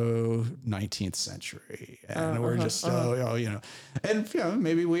so 19th century, and we're just and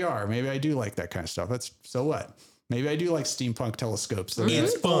maybe we are. Maybe I do like that kind of stuff. That's so what. Maybe I do like steampunk telescopes.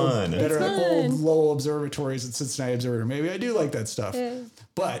 It's fun. That are old Lowell observatories at Cincinnati Observatory. Maybe I do like that stuff. Yeah.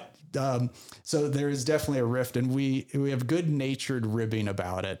 But so there is definitely a rift, and we have good natured ribbing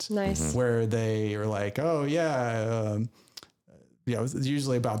about it. Nice. Where they are like, oh yeah. it's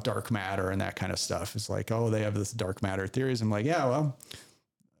usually about dark matter and that kind of stuff. It's like, oh, they have this dark matter theories. I'm like, yeah, well,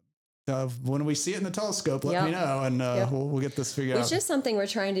 when we see it in the telescope, let me know, and we'll get this figured out. It's just something we're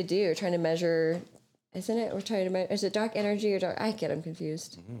trying to do, trying to measure, isn't it? We're trying to measure, is it dark energy or dark? I get them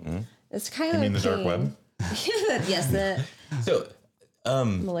confused. Mm-hmm. It's kind of mean the dark web? Yes. So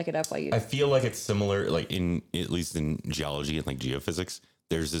I'm gonna look it up while you. I feel like it's similar, like at least in geology and like geophysics.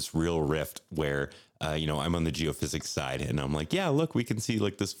 There's this real rift where, I'm on the geophysics side, and I'm like, yeah, look, we can see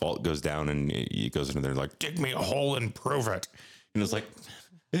like this fault goes down, and it goes into there, like, dig me a hole and prove it. And it's like,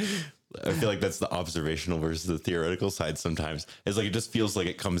 I feel like that's the observational versus the theoretical side. Sometimes it's like it just feels like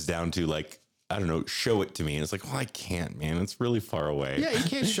it comes down to like, I don't know, show it to me. And it's like, well, I can't, man. It's really far away. Yeah, you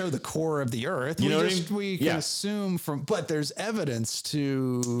can't show the core of the Earth. We can assume but there's evidence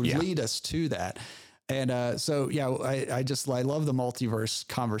to lead us to that. And I love the multiverse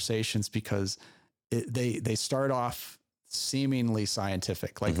conversations because they start off seemingly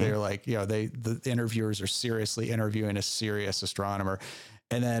scientific. Like they're like, the interviewers are seriously interviewing a serious astronomer.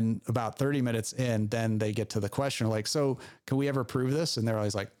 And then about 30 minutes in, then they get to the question like, so can we ever prove this? And they're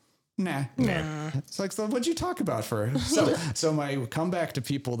always like, Nah. It's like, so what'd you talk about for? So my comeback to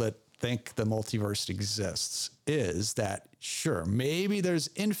people that think the multiverse exists is that, sure, maybe there's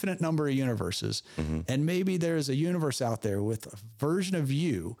infinite number of universes, and maybe there's a universe out there with a version of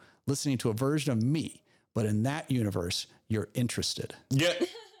you listening to a version of me, but in that universe, you're interested. Yeah.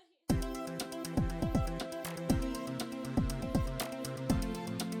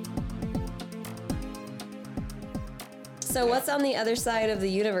 So what's on the other side of the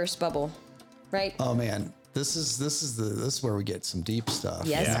universe bubble, right? Oh man, this is where we get some deep stuff.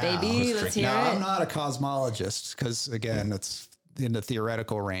 Yes, baby. Let's hear it. I'm not a cosmologist because again, it's in the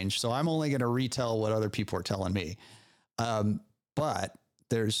theoretical range. So I'm only going to retell what other people are telling me. But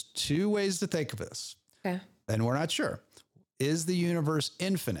there's two ways to think of this. Okay. And we're not sure. Is the universe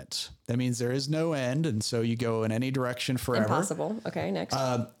infinite? That means there is no end. And so you go in any direction forever. Impossible. Okay, next.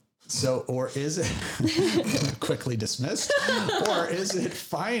 Or is it quickly dismissed, or is it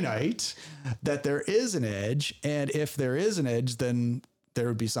finite that there is an edge? And if there is an edge, then there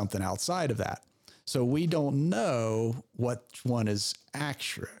would be something outside of that. So we don't know what one is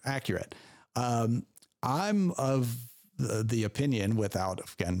accurate. I'm of the opinion, without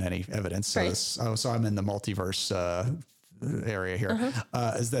again any evidence. Right. So I'm in the multiverse area here,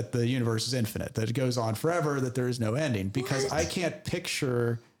 is that the universe is infinite, that it goes on forever, that there is no ending, because I can't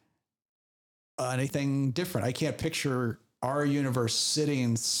picture anything different. I can't picture our universe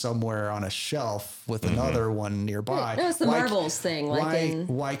sitting somewhere on a shelf with another one nearby. No, it's the Marvels thing.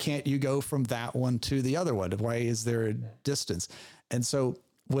 Why can't you go from that one to the other one? Why is there a distance? And so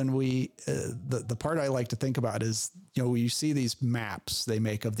when we, the part I like to think about is, you see these maps they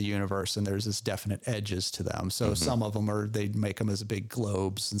make of the universe, and there's this definite edges to them. So some of them they make them as big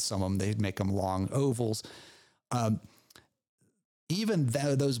globes, and some of them, they make them long ovals. Even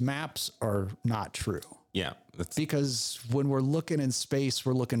those maps are not true. Yeah. Because when we're looking in space,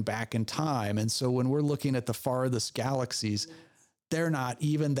 we're looking back in time. And so when we're looking at the farthest galaxies, they're not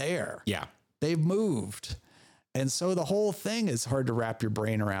even there. Yeah. They've moved. And so the whole thing is hard to wrap your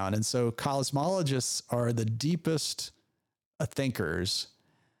brain around. And so cosmologists are the deepest thinkers.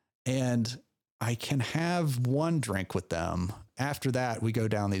 And I can have one drink with them. After that, we go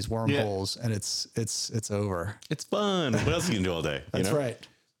down these wormholes, and it's over. It's fun. What else you can do all day? That's right.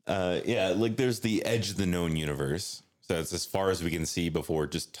 Like there's the edge of the known universe. So it's as far as we can see before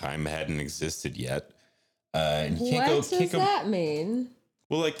just time hadn't existed yet. And you what does that mean?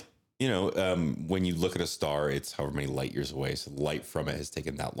 Well, like, when you look at a star, it's however many light years away. So light from it has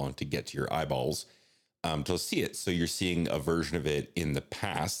taken that long to get to your eyeballs to see it. So you're seeing a version of it in the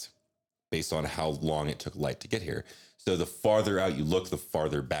past based on how long it took light to get here. So the farther out you look, the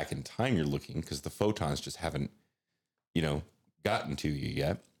farther back in time you're looking, because the photons just haven't, gotten to you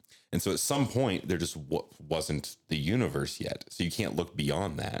yet. And so at some point there just wasn't the universe yet. So you can't look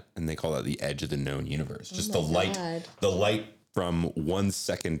beyond that. And they call that the edge of the known universe. Just the light from 1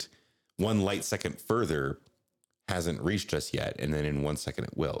 light second further hasn't reached us yet. And then in 1 second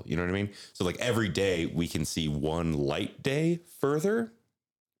it will, you know what I mean? So like every day we can see one light day further.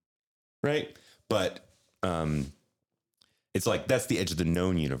 Right. But, it's like, that's the edge of the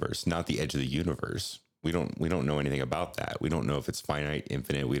known universe, not the edge of the universe. We don't know anything about that. We don't know if it's finite,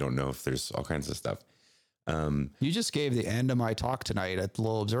 infinite. We don't know if there's all kinds of stuff. You just gave the end of my talk tonight at the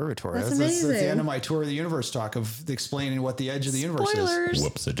little observatory. That's amazing. That's the end of my tour of the universe talk of explaining what the edge of the universe is.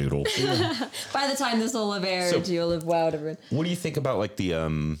 Whoops-a-doodle. By the time this will have aired, you'll have wowed everyone. What do you think about like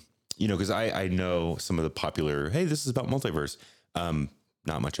the, because I know some of the popular, hey, this is about multiverse.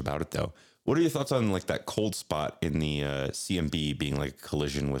 not much about it though. What are your thoughts on like that cold spot in the CMB being like a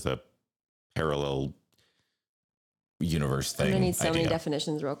collision with a parallel universe thing? I'm gonna need so many idea?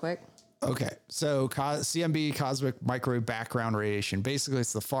 definitions real quick. Okay, so CMB, cosmic microwave background radiation, basically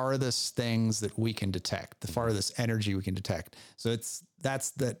it's the farthest things that we can detect, the farthest energy we can detect. So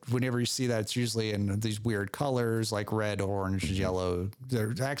that's that whenever you see that, it's usually in these weird colors like red, orange, yellow.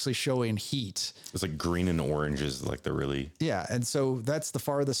 They're actually showing heat. It's like green and orange is like the really... Yeah, and so that's the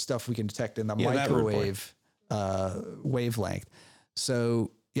farthest stuff we can detect in the Yeah, that microwave wavelength. So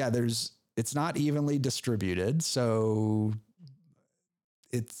yeah, it's not evenly distributed. So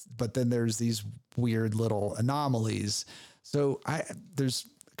but then there's these weird little anomalies. So there's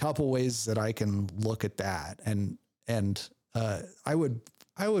a couple ways that I can look at that. And I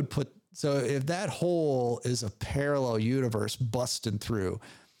would put, so if that hole is a parallel universe busting through,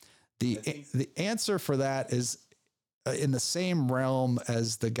 the answer for that is in the same realm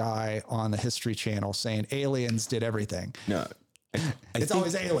as the guy on the History Channel saying aliens did everything. No. It's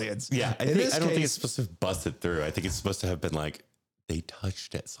always aliens. Yeah. I In this don't think case- it's supposed to have busted through. I think it's supposed to have been like, they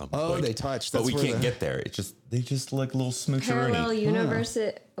touched at some point. Oh, they touched. But That's we where can't get there. They just like little smoocheroonie. Parallel universe.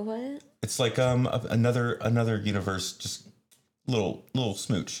 What? It's like another universe, just little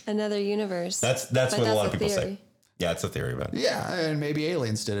smooch. Another universe. That's But what a lot that's of people theory. say. Yeah, it's a theory about it. Yeah, and maybe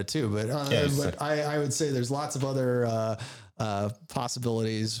aliens did it too. But, but I would say there's lots of other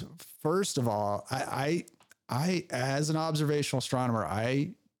possibilities. First of all, I as an observational astronomer,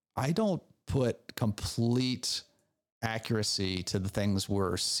 I don't put complete accuracy to the things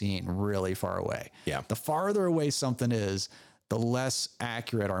we're seeing really far away. Yeah. The farther away something is, the less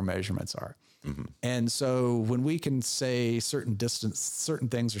accurate our measurements are. Mm-hmm. And so when we can say certain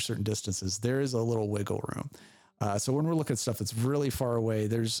things or certain distances, there is a little wiggle room. So when we're looking at stuff that's really far away,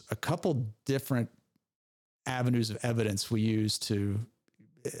 there's a couple different avenues of evidence we use to,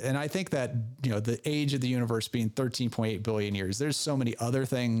 and I think that, the age of the universe being 13.8 billion years, there's so many other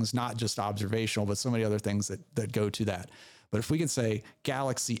things, not just observational, but so many other things that go to that. But if we can say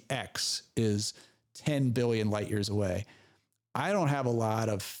galaxy X is 10 billion light years away, I don't have a lot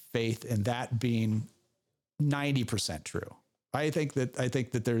of faith in that being 90% true. I think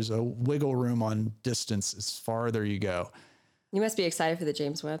that there's a wiggle room on distance as farther you go. You must be excited for the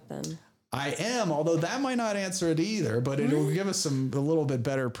James Webb then. I am, although that might not answer it either, but it'll give us a little bit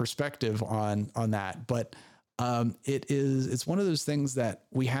better perspective on that. But it's one of those things that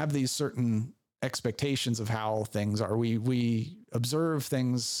we have these certain expectations of how things are. We observe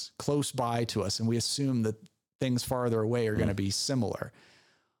things close by to us and we assume that things farther away are going to be similar.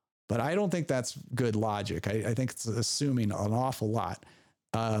 But I don't think that's good logic. I think it's assuming an awful lot.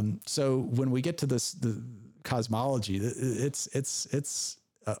 So when we get to the cosmology, it's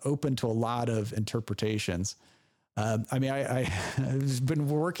open to a lot of interpretations. I've been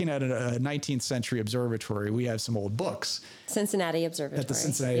working at a 19th century observatory. We have some old books. Cincinnati Observatory. At the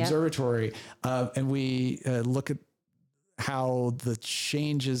Cincinnati Observatory. And we look at how the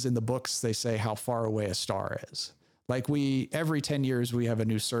changes in the books, they say how far away a star is. Like every 10 years, we have a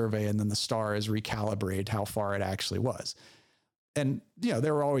new survey and then the star is recalibrated how far it actually was. And,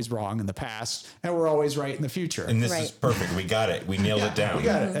 they were always wrong in the past and we're always right in the future. And this is perfect. We got it. We nailed it down. We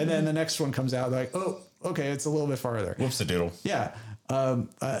got it. And then the next one comes out like, oh, okay, it's a little bit farther. Whoops-a-doodle. Yeah.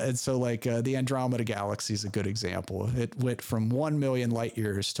 And so the Andromeda galaxy is a good example. It went from 1 million light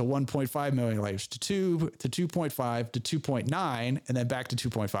years to 1.5 million light years to 2 to 2.5 to 2.9 and then back to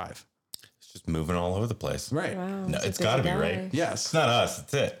 2.5. It's just moving all over the place. Right. Wow, No, that's a it's good got to be guy. right. Yes. It's not us.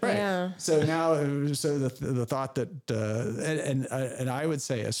 It's it. Right. Yeah. So now, the thought that, and I would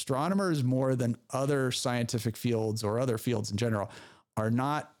say astronomers more than other scientific fields or other fields in general are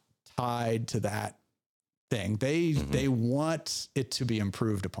not tied to that thing. They want it to be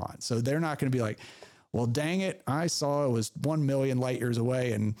improved upon. So they're not going to be like, well, dang it, I saw it was 1 million light years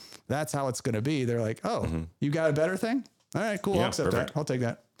away and that's how it's going to be. They're like, oh, you got a better thing? All right, cool. Yeah, I'll accept perfect. that. I'll take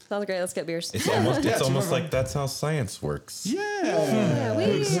that. Sounds great. Let's get beers. It's almost, Yeah, it's it's almost more like that's how science works. Yeah.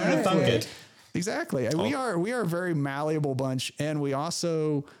 we Gonna thunk it. Exactly. And we are a very malleable bunch. And we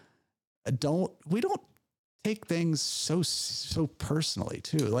also don't take things so personally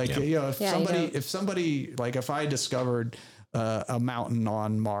too. Like, if somebody, like if I discovered a mountain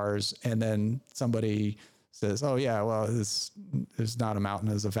on Mars and then somebody says, oh yeah, well, this is not a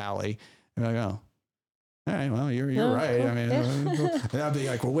mountain, it's a valley. And I go, all right, well, you're right. I mean, and I'd be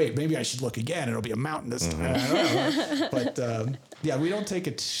like, well, wait, maybe I should look again. It'll be a mountain this time. I don't know. But we don't take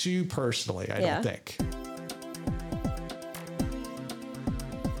it too personally, I don't think.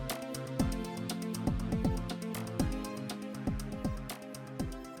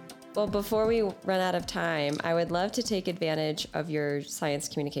 Well, before we run out of time, I would love to take advantage of your science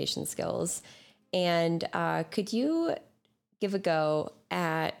communication skills. And could you give a go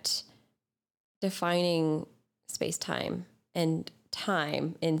at defining space-time and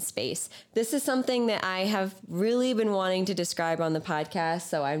time in space? This is something that I have really been wanting to describe on the podcast,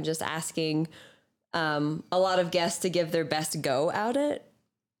 so I'm just asking a lot of guests to give their best go at it.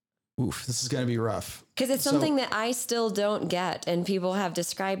 Oof, this is going to be rough. Because it's something that I still don't get, and people have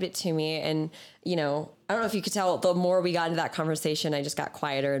described it to me. And, you know, I don't know if you could tell, the more we got into that conversation, I just got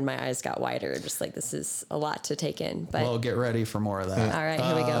quieter and my eyes got wider. Just like, this is a lot to take in. But well, get ready for more of that. All right,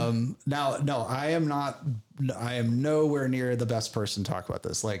 here we go. Now, no, I am nowhere near the best person to talk about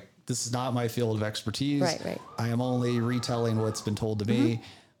this. Like, this is not my field of expertise. Right. I am only retelling what's been told to me,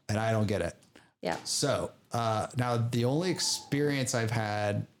 and I don't get it. Yeah. So now the only experience I've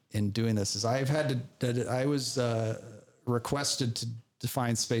had in doing this is I was requested to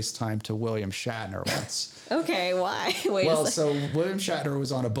define space-time to William Shatner once. Okay, why? Wait a second. So William Shatner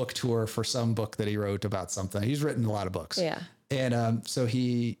was on a book tour for some book that he wrote about something. He's written a lot of books. Yeah. And so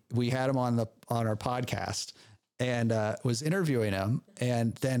we had him on our podcast and was interviewing him.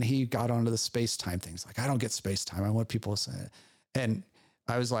 And then he got onto the space-time things. Like, I don't get space-time. I want people to say it. And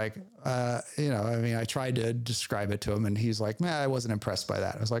I was like, I tried to describe it to him, and he's like, I wasn't impressed by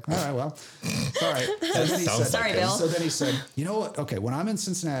that. I was like, all right, well, all right. So then he said, Sorry, Bill. So then he said, you know what? Okay, when I'm in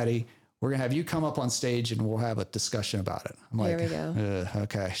Cincinnati, we're gonna have you come up on stage, and we'll have a discussion about it. I'm like, Here we go.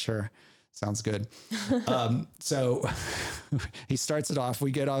 Okay, sure. Sounds good. So he starts it off.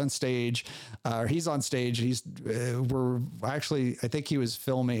 We get on stage, or he's on stage. I think he was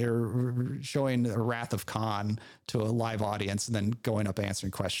filming or showing a Wrath of Khan to a live audience and then going up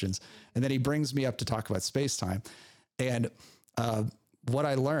answering questions. And then he brings me up to talk about space-time. And what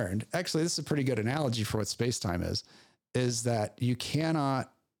I learned, actually, this is a pretty good analogy for what space-time is that you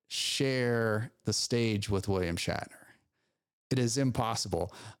cannot share the stage with William Shatner. It is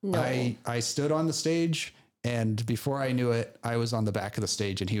impossible. No. I stood on the stage, and before I knew it, I was on the back of the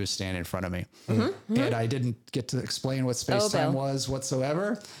stage and he was standing in front of me. And I didn't get to explain what space-time was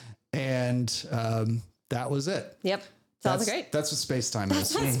whatsoever. And that was it. Yep. Sounds great. That's what space-time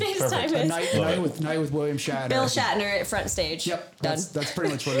is. That's what space-time A is. night with William Shatner. Bill Shatner at front stage. Yep. Done. That's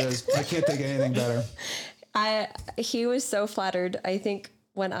pretty much what it is. I can't think of anything better. He was so flattered, I think,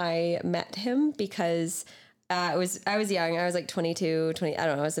 when I met him, because I was young. I was like 22, 20. I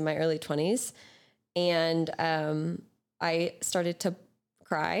don't know. I was in my early 20s. And I started to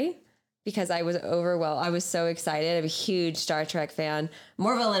cry because I was overwhelmed. I was so excited. I'm a huge Star Trek fan,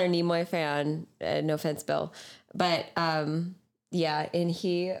 more of a Leonard Nimoy fan. No offense, Bill. But yeah, and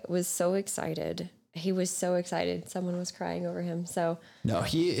he was so excited. He was so excited. Someone was crying over him. So no,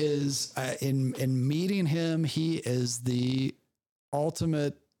 he is in meeting him. He is the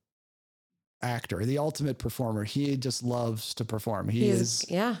ultimate actor, the ultimate performer. He just loves to perform.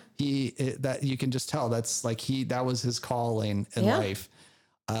 That you can just tell that's like that was his calling in life.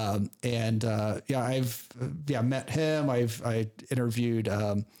 I've met him. I interviewed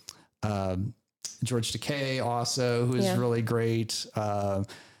George Takei also, who is really great.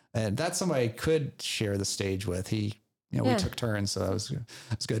 And that's somebody I could share the stage with. We took turns, so that was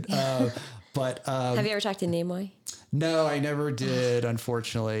good. But have you ever talked to Nimoy? No, I never did,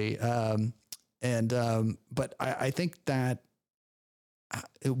 unfortunately. But I think that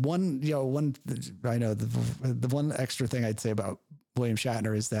the one extra thing I'd say about William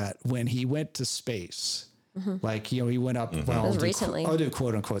Shatner is that when he went to space, he went up, recently. I'll do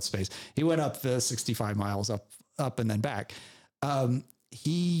quote unquote space. He went up 65 miles up and then back.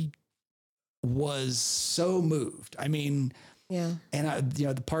 He was so moved. I mean, yeah. And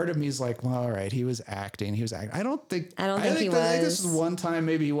the part of me is like, well, all right, he was acting. I don't think he was. I think this is one time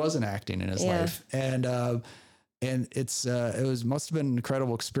maybe he wasn't acting in his life. And it must have been an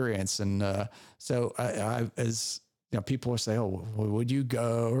incredible experience. And so people will say, oh, would you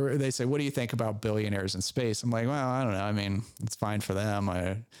go? Or they say, what do you think about billionaires in space? I'm like, well, I don't know. I mean, it's fine for them.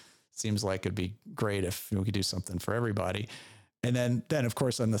 It seems like it'd be great if we could do something for everybody. And then of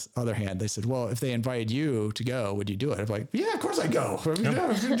course, on the other hand, they said, well, if they invited you to go, would you do it? I'm like, yeah, of course I go.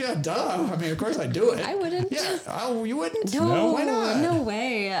 Yeah, duh. I mean, of course I do it. I wouldn't. Yeah. Oh, you wouldn't? No, why not? No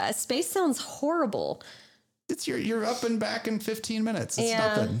way. Space sounds horrible. It's you're up and back in 15 minutes. It's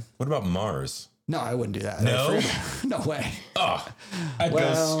nothing. What about Mars? No, I wouldn't do that. No? No way. Oh, I'd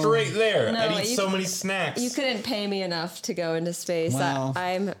go straight there. No, I'd eat so many snacks. You couldn't pay me enough to go into space. Well,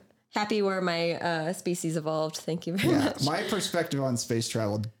 I'm happy where my species evolved. Thank you very much. My perspective on space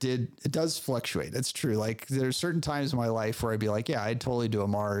travel does fluctuate. That's true. Like there's certain times in my life where I'd be like, yeah, I'd totally do a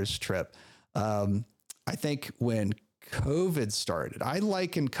Mars trip. I think when COVID started. I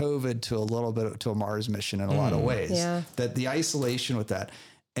liken COVID to a little bit to a Mars mission in a lot of ways. Yeah. That the isolation with that.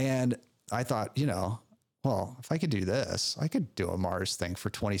 And I thought, well, if I could do this, I could do a Mars thing for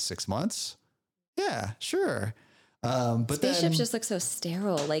 26 months. Yeah, sure. But Spaceships then, just look so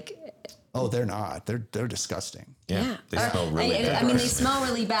sterile. Like, oh, they're not. They're disgusting. yeah. They smell really bad. I mean, they smell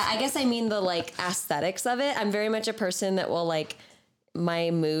really bad. I guess I mean the like aesthetics of it. I'm very much a person that will like,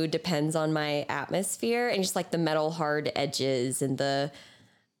 my mood depends on my atmosphere and just like the metal hard edges and the,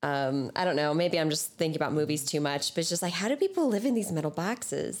 I don't know, maybe I'm just thinking about movies too much, but it's just like, how do people live in these metal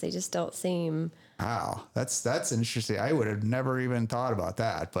boxes? They just don't seem. Wow. That's interesting. I would have never even thought about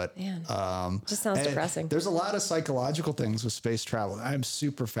that, but, Man, just sounds and depressing. There's a lot of psychological things with space travel. I'm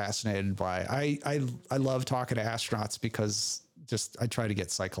super fascinated by. I love talking to astronauts because I try to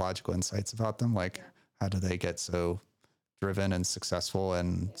get psychological insights about them. Like, how do they get so driven and successful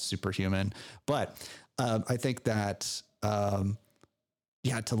and superhuman? But I think that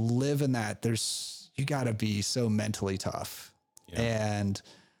to live in that, you got to be so mentally tough, and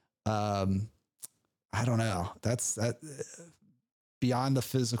I don't know. That's beyond the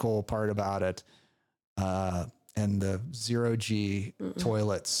physical part about it, and the 0G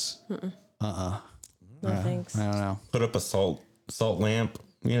toilets. No thanks. I don't know. Put up a salt lamp,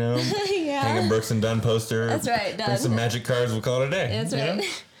 Yeah. hang a Brooks and Dunn poster. That's right, Bring done. some magic cards. We'll call it a day. That's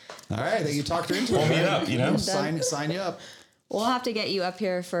right. All right, then you talked her into Pull me it. up, Sign you up. We'll have to get you up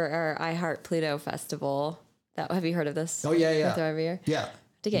here for our I Heart Pluto festival. Have you heard of this? Oh, yeah. We throw every year. Yeah.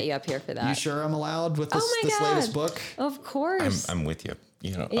 To get you up here for that. You sure I'm allowed with this, Oh my this God. latest book? Of course. I'm with you.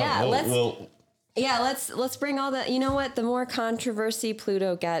 Yeah, let's bring all that. You know what? The more controversy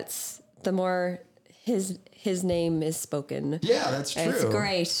Pluto gets, the more his name is spoken. Yeah, that's true. It's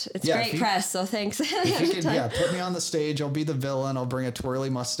great. It's Yeah, great press. So thanks. If you could, put me on the stage. I'll be the villain. I'll bring a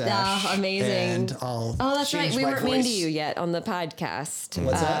twirly mustache. Oh, amazing. And I'll that's right. change We my weren't mean to voice. you yet on the podcast.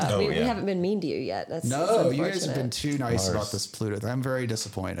 What's that? We haven't been mean to you yet. That's No, that's you guys have been unfortunate. too nice about this Pluto. I'm very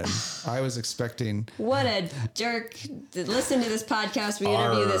disappointed. I was expecting. What a jerk. Listen to this podcast. We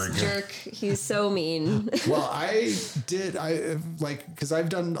interview Arg. this jerk. He's so mean. Well, because I've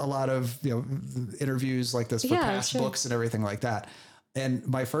done a lot of interviews like this for Yeah, past sure. books and everything like that. And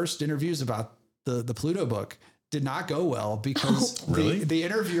my first interviews about the Pluto book did not go well because Really? the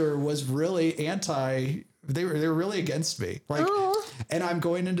interviewer was really they were really against me. Like, Oh. and I'm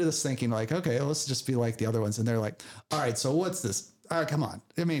going into this thinking like, okay, let's just be like the other ones. And they're like, all right, so what's this? Come on.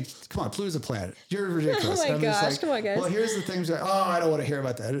 I mean, come on. Pluto's a planet. You're ridiculous. Oh my And I'm just gosh, come on, guys. Well, here's the things. I don't want to hear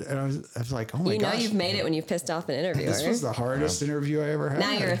about that. And I was like, oh my You know gosh. you've made it when you've pissed off an interviewer. This was the hardest interview I ever had.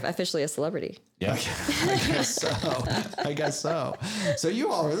 Now you're officially a celebrity. Yeah. I guess so. So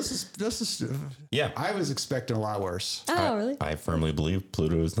you all, this is. Yeah. I was expecting a lot worse. Oh, really? I firmly believe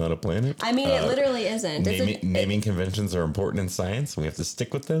Pluto is not a planet. I mean, it literally isn't. Naming conventions are important in science. We have to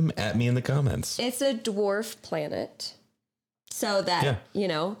stick with them. At me in the comments. It's a dwarf planet. So that,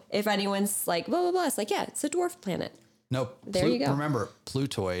 if anyone's like, blah, blah, blah, it's like, yeah, it's a dwarf planet. Nope. There you go. Remember,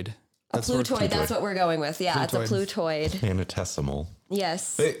 Plutoid. A Plutoid, that's what we're going with. Yeah, it's a Plutoid. Plutoid. Planetesimal.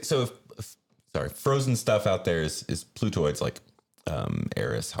 Yes. So, frozen stuff out there is Plutoids like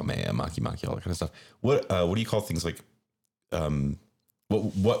Eris, Haumea, Makemake, all that kind of stuff. What do you call things like?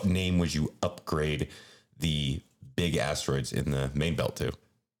 What name would you upgrade the big asteroids in the main belt to?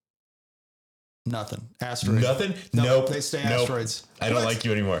 Nothing. Asteroids. Nothing? Nope. Nope. They stay Nope. asteroids. I don't like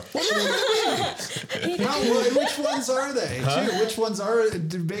you anymore. Which ones are they? Too? Which ones are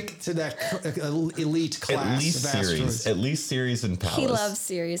to make to that elite class? At least of series. asteroids? At least series and Palace. He loves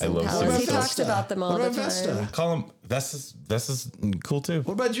Ceres I and love Palace. Ceres He and talks Vesta. about them all What the about time. Vesta? Call him. Vesta's cool too.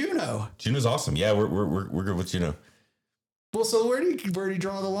 What about Juno? Juno's awesome. Yeah, we're good with Juno. Well, so where do you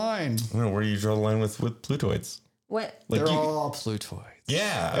draw the line? I don't know, where do you draw the line with Plutoids? What? Like They're you- all Plutoids.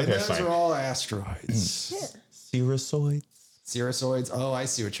 Yeah. And Okay. those Fine. are all asteroids. Cirrhosoids. Cirrhosoids. Oh, I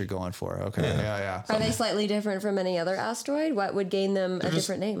see what you're going for. Okay. Yeah. Are they slightly different from any other asteroid? What would gain them a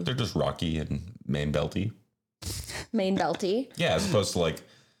different name? They're just rocky and main belty. Main belty. Yeah, as opposed to like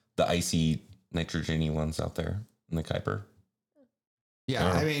the icy nitrogen-y ones out there in the Kuiper. Yeah.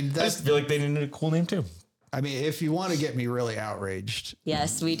 I mean, I just feel like they needed a cool name too. if you want to get me really outraged,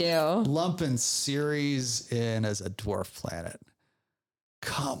 Yes, we do. lumping Ceres in as a dwarf planet.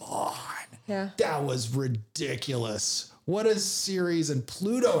 Come on. Yeah. That was ridiculous. What does Ceres and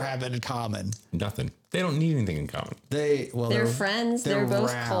Pluto have in common? Nothing. They don't need anything in common. They're friends. They're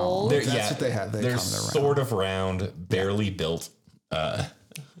both round. cold. That's what they have. They're They're sort of round, barely built. What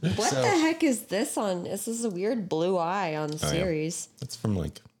the heck is this on? This is a weird blue eye on Ceres. It's from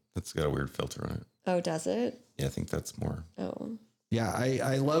it's got a weird filter on it. Oh, does it? Yeah, I think that's more. Oh, Yeah,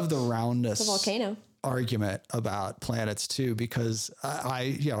 I love the roundness. it's a volcano. argument about planets too, because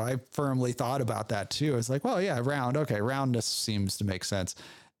I firmly thought about that too. I was like, well, yeah, round. Okay. Roundness seems to make sense.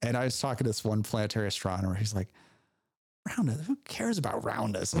 And I was talking to this one planetary astronomer. He's like, roundness, who cares about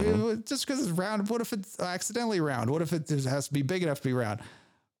roundness? I mean, just because it's round, what if it's accidentally round? What if it has to be big enough to be round?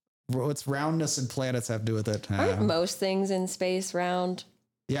 What's roundness and planets have to do with it? Aren't most things in space round?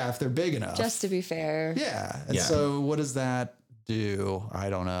 Yeah, if they're big enough. Just to be fair. Yeah. And so what does that do? I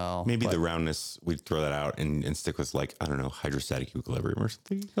don't know. Maybe the roundness, we'd throw that out and stick with like, I don't know, hydrostatic equilibrium or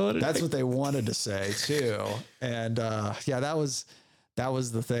something. That's what they wanted to say too. And that was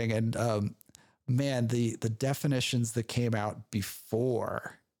the thing. And man, the definitions that came out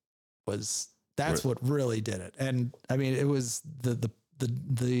before that's what really did it. And I mean, it was the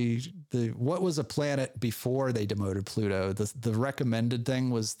what was a planet before they demoted Pluto? The recommended thing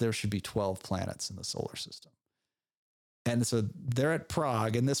was there should be 12 planets in the solar system. And so they're at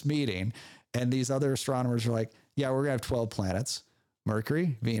Prague in this meeting, and these other astronomers are like, yeah, we're gonna have 12 planets: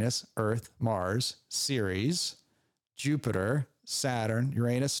 Mercury, Venus, Earth, Mars, Ceres, Jupiter, Saturn,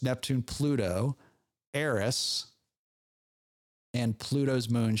 Uranus, Neptune, Pluto, Eris, and Pluto's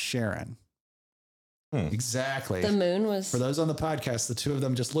moon, Charon. Exactly. The moon was... For those on the podcast, the two of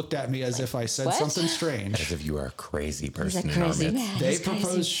them just looked at me as if I said what? something strange. As if you are a crazy person. He's a crazy in our midst. man. They He's crazy.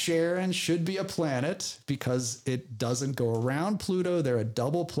 proposed Charon should be a planet because it doesn't go around Pluto. They're a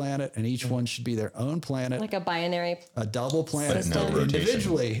double planet, and each one should be their own planet. Like a binary... A double planet, But no they're rotation.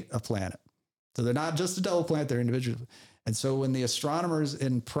 individually a planet. So they're not just a double planet, they're individual. And so when the astronomers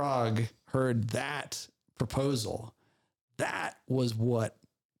in Prague heard that proposal, that was what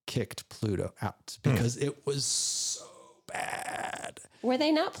kicked Pluto out because it was so bad. Were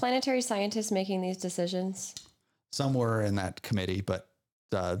they not planetary scientists making these decisions? Some were in that committee, but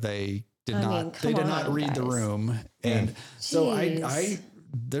they did I not. mean, They did come not on, read the guys. room, and so Jeez.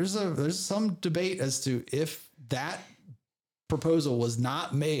 there's some debate as to if that proposal was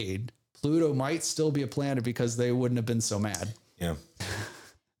not made, Pluto might still be a planet because they wouldn't have been so mad. Yeah.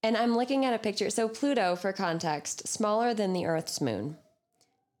 And I'm looking at a picture. So Pluto, for context, smaller than the Earth's moon.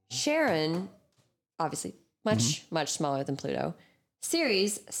 Charon, obviously, much smaller than Pluto.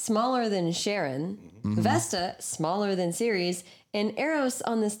 Ceres, smaller than Charon. Vesta, smaller than Ceres. And Eros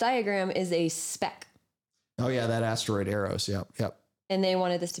on this diagram is a speck. Oh yeah, that asteroid Eros. Yep. And they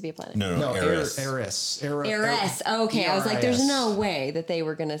wanted this to be a planet. No, Eris. Eris. Okay, I was like, there's ERIS. no way that they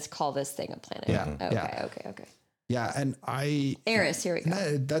were going to call this thing a planet. Yeah, Okay. Yeah, and Eris, here we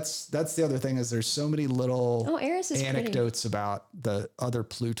go. That's the other thing is there's so many little Eris is anecdotes about the other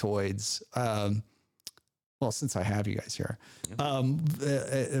Plutoids. Well, since I have you guys here,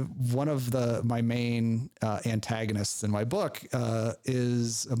 one of my main antagonists in my book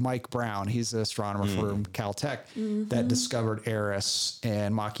is Mike Brown. He's an astronomer from Caltech that discovered Eris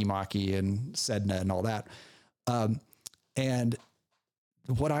and Maki and Sedna and all that. And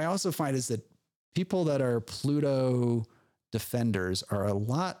what I also find is that people that are Pluto defenders are have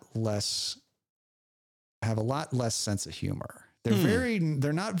a lot less sense of humor.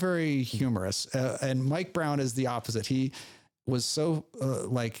 They're not very humorous. And Mike Brown is the opposite. He was so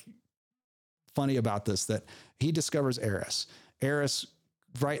funny about this that he discovers Eris. Eris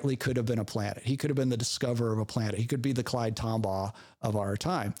rightly could have been a planet. He could have been the discoverer of a planet. He could be the Clyde Tombaugh of our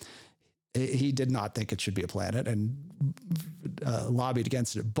time. He did not think it should be a planet and lobbied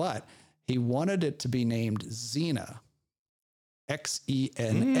against it, but he wanted it to be named Xena,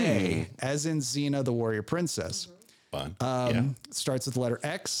 Xena, as in Xena, the warrior princess. Fun. Starts with the letter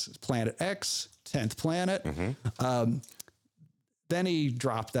X, planet X, 10th planet. Then he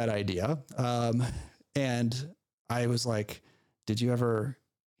dropped that idea. And I was like, did you ever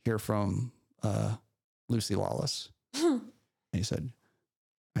hear from Lucy Lawless? And he said,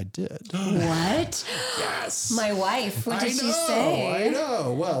 I did. What? Yes. My wife. What did she I say?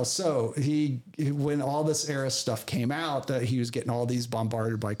 know. Well, so when all this Eris stuff came out, that he was getting all these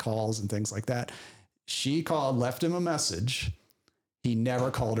bombarded by calls and things like that, she called, left him a message. He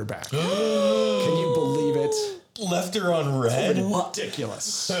never called her back. Can you believe it? Left her on red.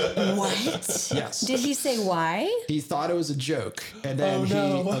 Ridiculous. What? Yes. Did he say why? He thought it was a joke, and then he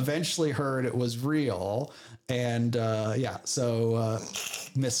eventually heard it was real, and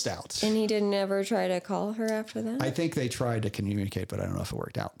missed out. And he didn't ever try to call her after that? I think they tried to communicate, but I don't know if it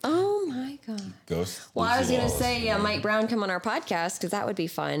worked out. Oh my God. Ghost. Well, I was Lucy going to Lawless. say, Mike Brown come on our podcast because that would be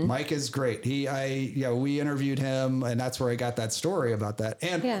fun. Mike is great. We interviewed him, and that's where I got that story about that.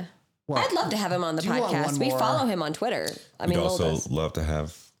 And Yeah. well, I'd love to have him on the do you want podcast. one We more? follow him on Twitter. I We'd mean, also Lil does. love to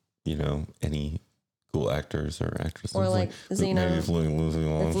have, any cool actors or actresses. Or like Xena. Maybe if Lucy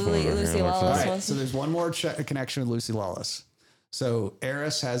Lawless. Lucy all Lawless. right, so there's one more connection with Lucy Lawless. So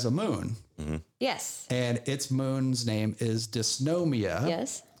Eris has a moon, Yes. And its moon's name is Dysnomia.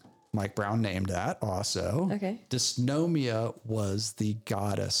 Yes. Mike Brown named that also. Okay. Dysnomia was the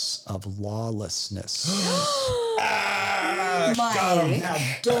goddess of lawlessness. Mike. Now,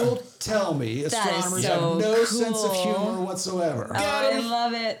 don't tell me astronomers have no sense of humor whatsoever. I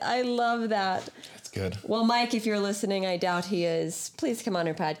love it. I love that. That's good. Well, Mike, if you're listening, I doubt he is. Please come on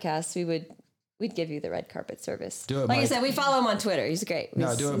our podcast. We'd give you the red carpet service. Do it, like Mike. I said, we follow him on Twitter. He's great. No,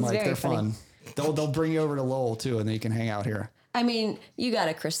 He's- do it, he's Mike. very They're funny. fun. They'll bring you over to Lowell too, and then you can hang out here. I mean, you got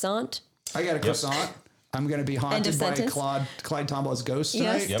a croissant. I got a croissant. I'm going to be haunted by sentence. Clyde Tombaugh's ghost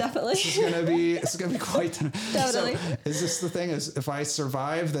tonight. Yes, definitely. This is gonna be quite. Totally. So, is this the thing? Is if I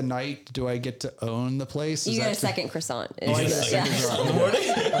survive the night, do I get to own the place? You Is get a that second croissant. I get a second yeah. in the morning.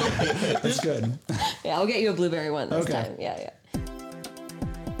 That's good. Yeah, I'll get you a blueberry one this Okay. time. Yeah.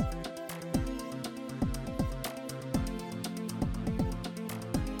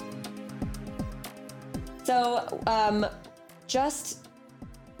 So, just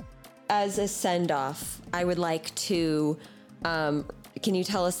as a send off, I would like to. Can you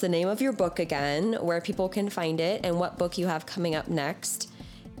tell us the name of your book again, where people can find it, and what book you have coming up next?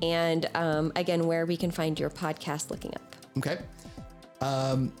 And again, where we can find your podcast looking up. Okay.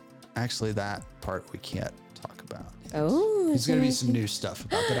 Actually, that part we can't talk about. Oh, There's going to be some new stuff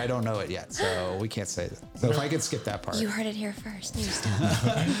about that. I don't know it yet, so we can't say that. So if I could skip that part. you heard it here first. New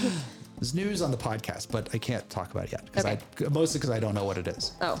stuff. There's news on the podcast, but I can't talk about it yet. Okay. Mostly because I don't know what it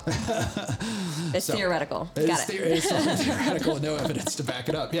is. Oh, it's theoretical. Got it. It's theoretical, no evidence to back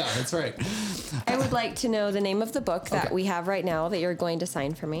it up. Yeah, that's right. I would like to know the name of the book that Okay. we have right now that you're going to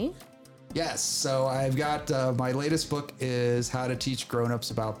sign for me. Yes, so I've got my latest book is How to Teach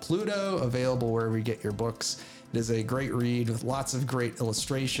Grown-Ups About Pluto, available wherever you get your books. It is a great read with lots of great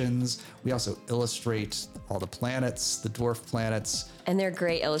illustrations. We also illustrate all the planets, the dwarf planets. And they're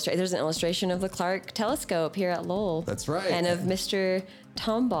great illustrators. There's an illustration of the Clark telescope here at Lowell. That's right. And of Mr.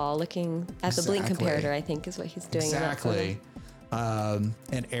 Tomball looking at the blink Exactly. comparator, I think is what he's doing. in that photo. Exactly.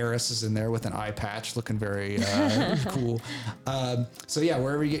 And Eris is in there with an eye patch, looking very cool. So yeah,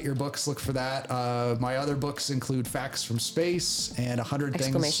 wherever you get your books, look for that. My other books include Facts from Space and 100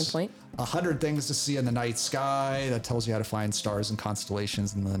 Exclamation things. point. 100 things to see in the night sky. That tells you how to find stars and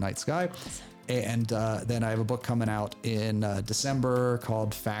constellations in the night sky. And then I have a book coming out in December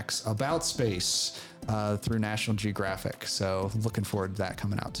called Facts About Space through National Geographic. So looking forward to that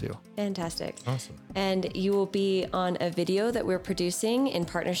coming out too. Fantastic. Awesome. And you will be on a video that we're producing in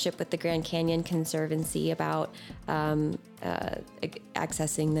partnership with the Grand Canyon Conservancy about accessing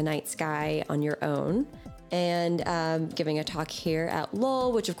the night sky on your own. And giving a talk here at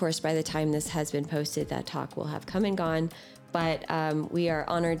Lowell, which of course by the time this has been posted, that talk will have come and gone. But we are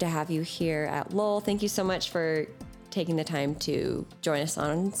honored to have you here at Lowell. Thank you so much for taking the time to join us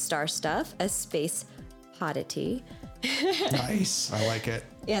on Star Stuff, a space oddity. Nice. I like it.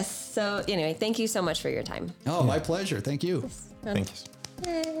 Yes. So anyway, thank you so much for your time. Oh, my pleasure. Thank you. Thank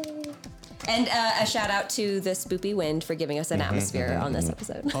you. And a shout out to the Spoopy Wind for giving us an atmosphere on this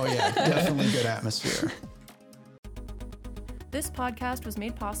episode. Oh yeah, definitely good atmosphere. This podcast was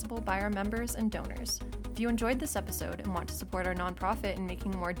made possible by our members and donors. If you enjoyed this episode and want to support our nonprofit in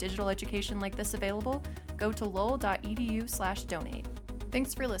making more digital education like this available, go to lowell.edu/donate.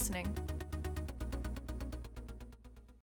 Thanks for listening.